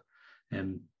job.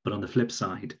 But on the flip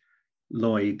side,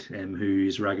 Lloyd,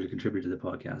 who's a regular contributor to the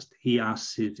podcast, he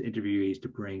asks his interviewees to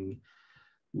bring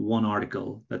one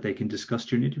article that they can discuss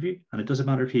during an interview. And it doesn't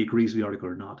matter if he agrees with the article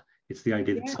or not. It's the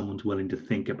idea that someone's willing to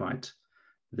think about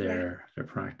their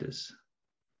practice.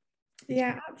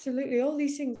 Yeah, absolutely. All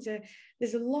these things,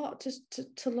 there's a lot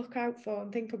to look out for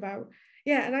and think about.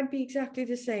 Yeah, and I'd be exactly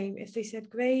the same if they said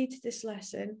grade this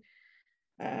lesson.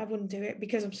 I wouldn't do it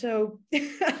because I'm so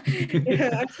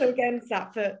I'm so against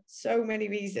that for so many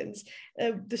reasons.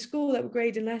 The school that were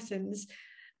grading lessons,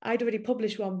 I'd already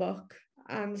published one book,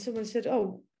 and someone said,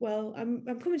 "Oh, well, I'm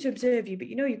coming to observe you, but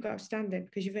you've got outstanding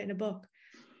because you've written a book."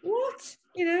 What?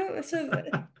 So.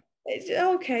 It's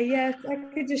okay, yeah, I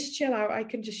could just chill out. I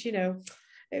can just, it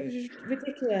was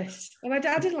ridiculous. And I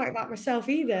didn't like that myself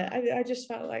either. I just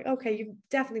felt like, okay, you've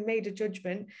definitely made a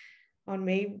judgment on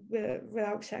me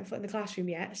without setting foot in the classroom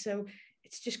yet. So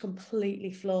it's just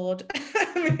completely flawed.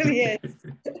 It really is.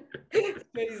 It's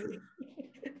crazy.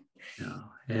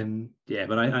 Yeah,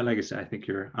 but I like I said, I think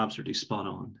you're absolutely spot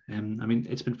on. I mean,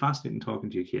 it's been fascinating talking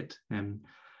to you, Kate.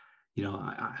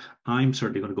 I'm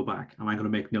certainly going to go back and I'm going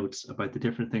to make notes about the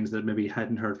different things that maybe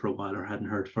hadn't heard for a while or hadn't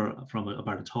heard from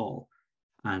about at all,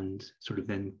 and sort of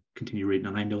then continue reading.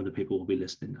 And I know that people will be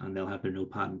listening and they'll have their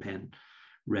notepad and pen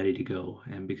ready to go.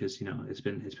 And because it's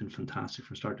been fantastic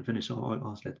from start to finish. So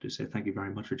I'll have to say thank you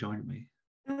very much for joining me.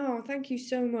 Oh, thank you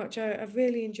so much. I've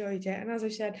really enjoyed it. And as I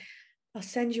said, I'll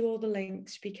send you all the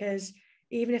links, because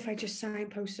even if I just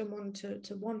signpost someone to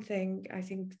one thing, I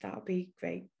think that'll be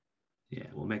great. Yeah,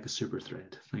 we'll make a super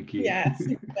thread. Thank you. Yeah,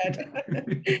 super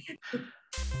thread.